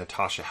with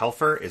Natasha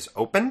Helfer is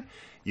open.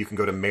 You can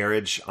go to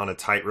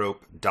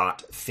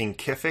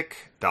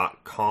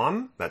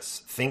marriageonatightrope.thinkific.com.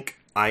 That's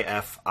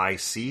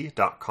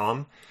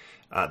thinkific.com.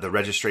 The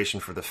registration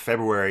for the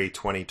February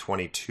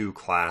 2022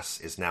 class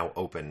is now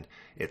open.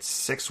 It's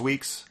 6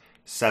 weeks.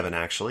 7,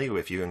 actually,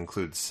 if you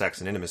include sex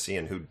and intimacy,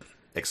 and who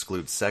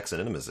excludes sex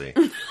and intimacy?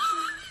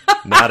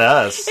 Not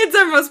us. It's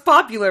our most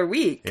popular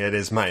week. It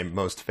is my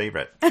most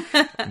favorite.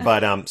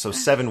 But so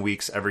 7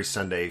 weeks every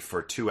Sunday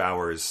for 2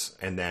 hours,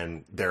 and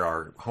then there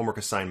are homework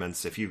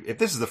assignments. If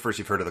this is the first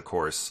you've heard of the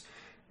course,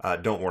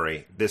 don't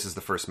worry. This is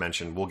the first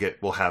mention.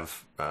 We'll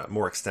have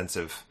more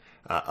extensive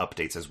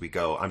updates as we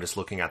go. I'm just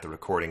looking at the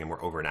recording, and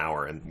we're over an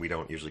hour, and we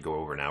don't usually go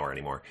over an hour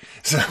anymore.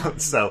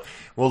 So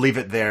we'll leave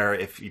it there.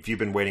 If you've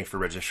been waiting for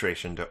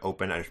registration to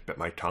open, I just bit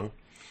my tongue.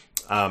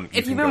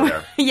 You can go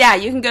there. Yeah,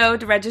 you can go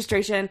to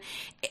registration.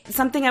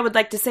 Something I would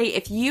like to say,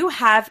 if you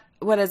have,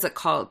 what is it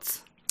called?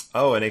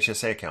 Oh, an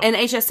HSA account. An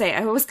HSA.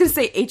 I was going to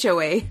say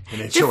HOA. An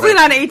HOA. Definitely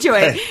not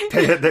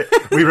HOA.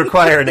 We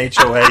require an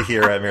HOA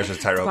here at Marriages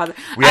with Tyro.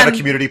 We have a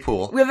community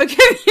pool. We have a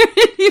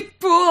community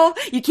pool.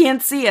 You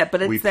can't see it,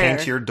 but it's there. We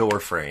paint your door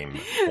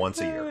frame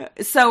once a year.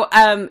 So,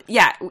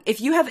 yeah,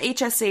 if you have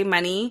HSA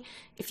money,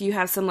 if you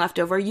have some left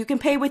over, you can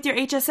pay with your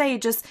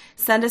HSA. Just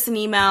send us an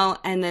email,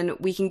 and then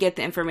we can get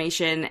the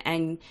information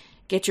and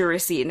get your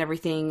receipt and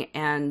everything,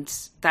 and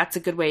that's a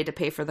good way to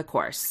pay for the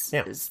course.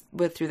 Yeah,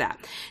 through that.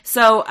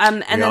 So,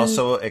 and we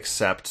also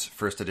accept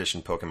first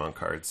edition Pokemon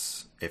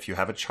cards. If you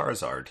have a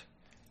Charizard,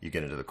 you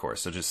get into the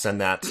course. So just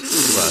send that to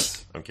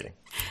us. I'm kidding.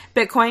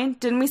 Bitcoin?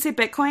 Didn't we say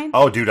Bitcoin?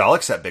 Oh, dude, I'll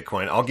accept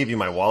Bitcoin. I'll give you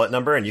my wallet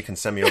number, and you can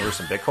send me over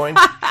some Bitcoin.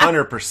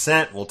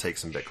 100%, we'll take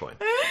some Bitcoin.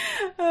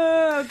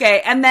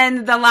 Okay, and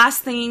then the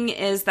last thing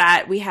is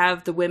that we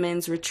have the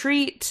women's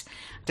retreat.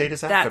 Date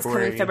is that? That's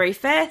coming February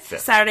 5th,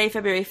 Saturday,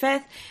 February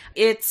 5th.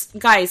 It's,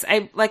 guys,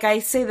 I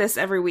say this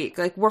every week,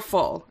 like, we're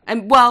full.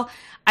 And, well,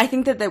 I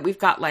think that we've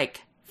got,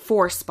 like,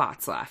 4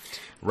 spots left.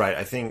 Right.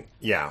 I think,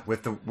 yeah,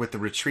 with the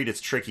retreat,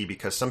 it's tricky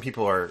because some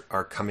people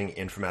are coming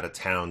in from out of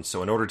town.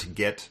 So in order to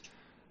get,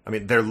 I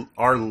mean, there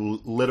are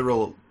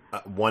literal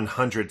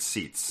 100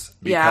 seats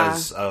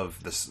because of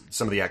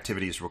some of the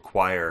activities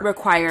require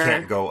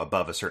can't go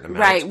above a certain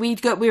amount. Right. We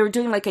were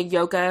doing like a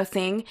yoga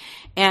thing,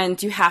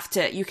 and you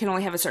can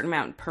only have a certain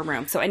amount per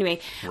room. So anyway,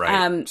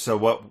 right. So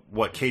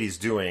what Katie's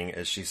doing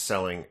is she's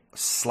selling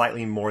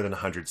slightly more than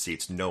 100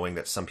 seats, knowing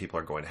that some people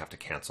are going to have to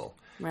cancel.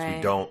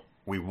 Right. So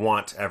we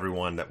want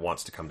everyone that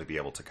wants to come to be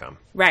able to come.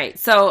 Right.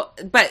 So,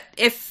 but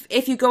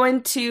if you go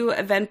into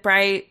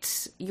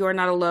Eventbrite, You're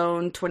Not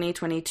Alone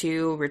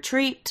 2022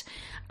 retreat,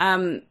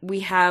 we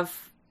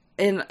have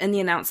in the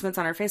announcements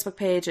on our Facebook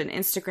page and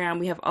Instagram,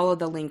 we have all of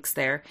the links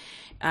there.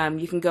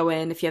 You can go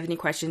in. If you have any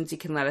questions, you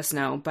can let us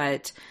know.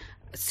 But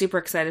super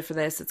excited for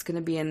this. It's going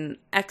to be an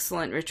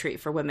excellent retreat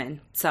for women.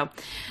 So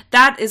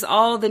that is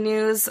all the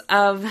news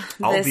of this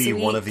I'll be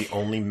week. One of the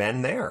only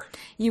men there.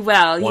 You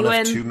will. One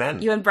of 2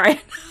 men. You and Brian.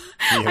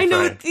 I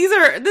know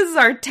this is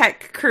our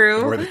tech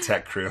crew. We're the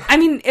tech crew. I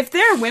mean, if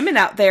there are women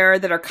out there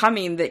that are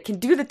coming that can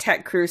do the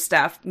tech crew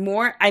stuff,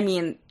 more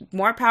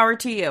power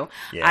to you.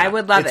 Yeah, I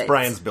would love it. It's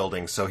Brian's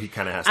building, so he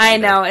kind of has to I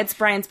know, it's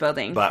Brian's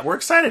building. But we're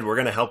excited. We're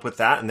going to help with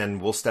that, and then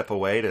we'll step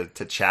away to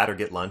chat or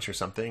get lunch or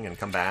something and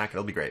come back.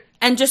 It'll be great.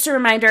 And just a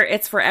reminder,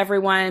 it's for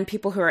everyone.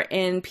 People who are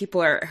in,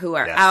 people who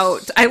are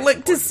out. I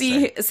look to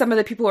see some of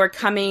the people who are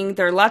coming.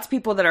 There are lots of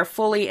people that are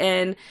fully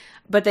in.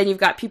 But then you've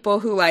got people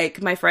who,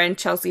 like my friend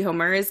Chelsea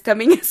Homer, is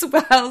coming as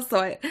well.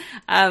 So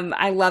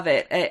I love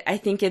it. I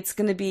think it's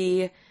going to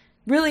be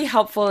really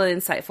helpful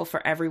and insightful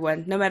for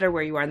everyone, no matter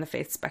where you are in the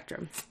faith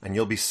spectrum. And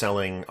you'll be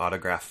selling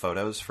autographed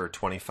photos for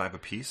 $25 a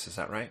piece. Is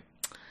that right?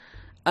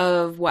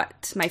 Of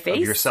what? My face?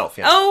 Of yourself,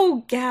 yeah.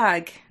 Oh,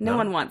 gag. No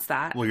one wants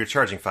that. Well, you're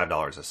charging $5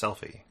 a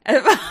selfie.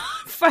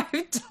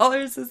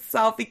 $5 a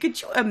selfie.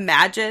 Could you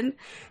imagine?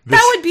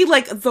 That would be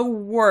like the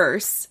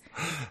worst.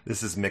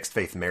 This is Mixed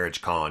Faith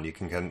Marriage Con. You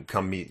can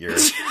come meet your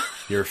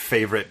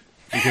favorite.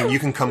 You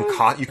can come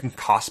you can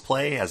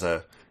cosplay as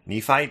a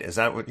Nephite. Is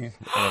that what you?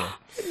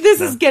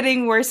 This is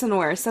getting worse and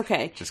worse.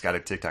 Okay. Just got a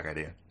TikTok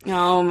idea.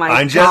 Oh my!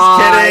 I'm just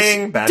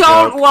kidding. Bad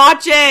Don't joke.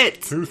 Watch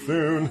it. Too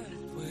soon.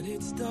 When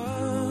it's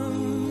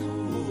done,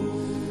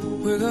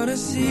 we're gonna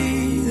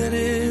see that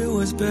it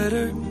was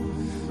better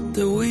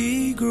that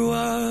we grew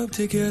up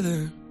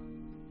together.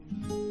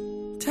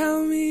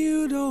 Tell me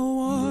you don't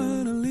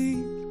wanna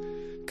leave.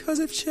 'Cause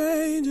if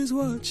change is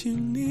what you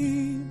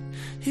need,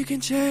 you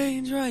can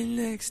change right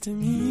next to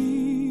me.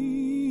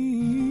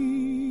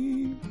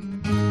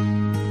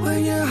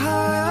 When you're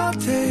high, I'll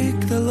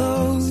take the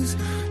lows.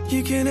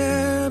 You can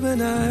ebb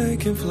and I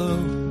can flow.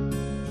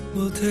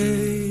 We'll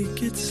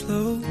take it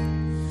slow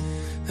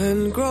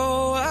and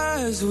grow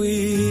as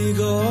we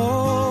go.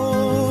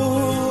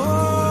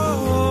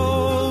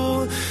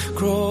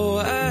 Grow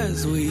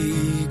as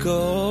we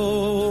go.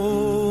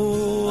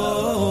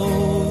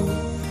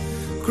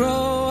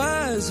 Grow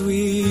as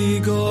we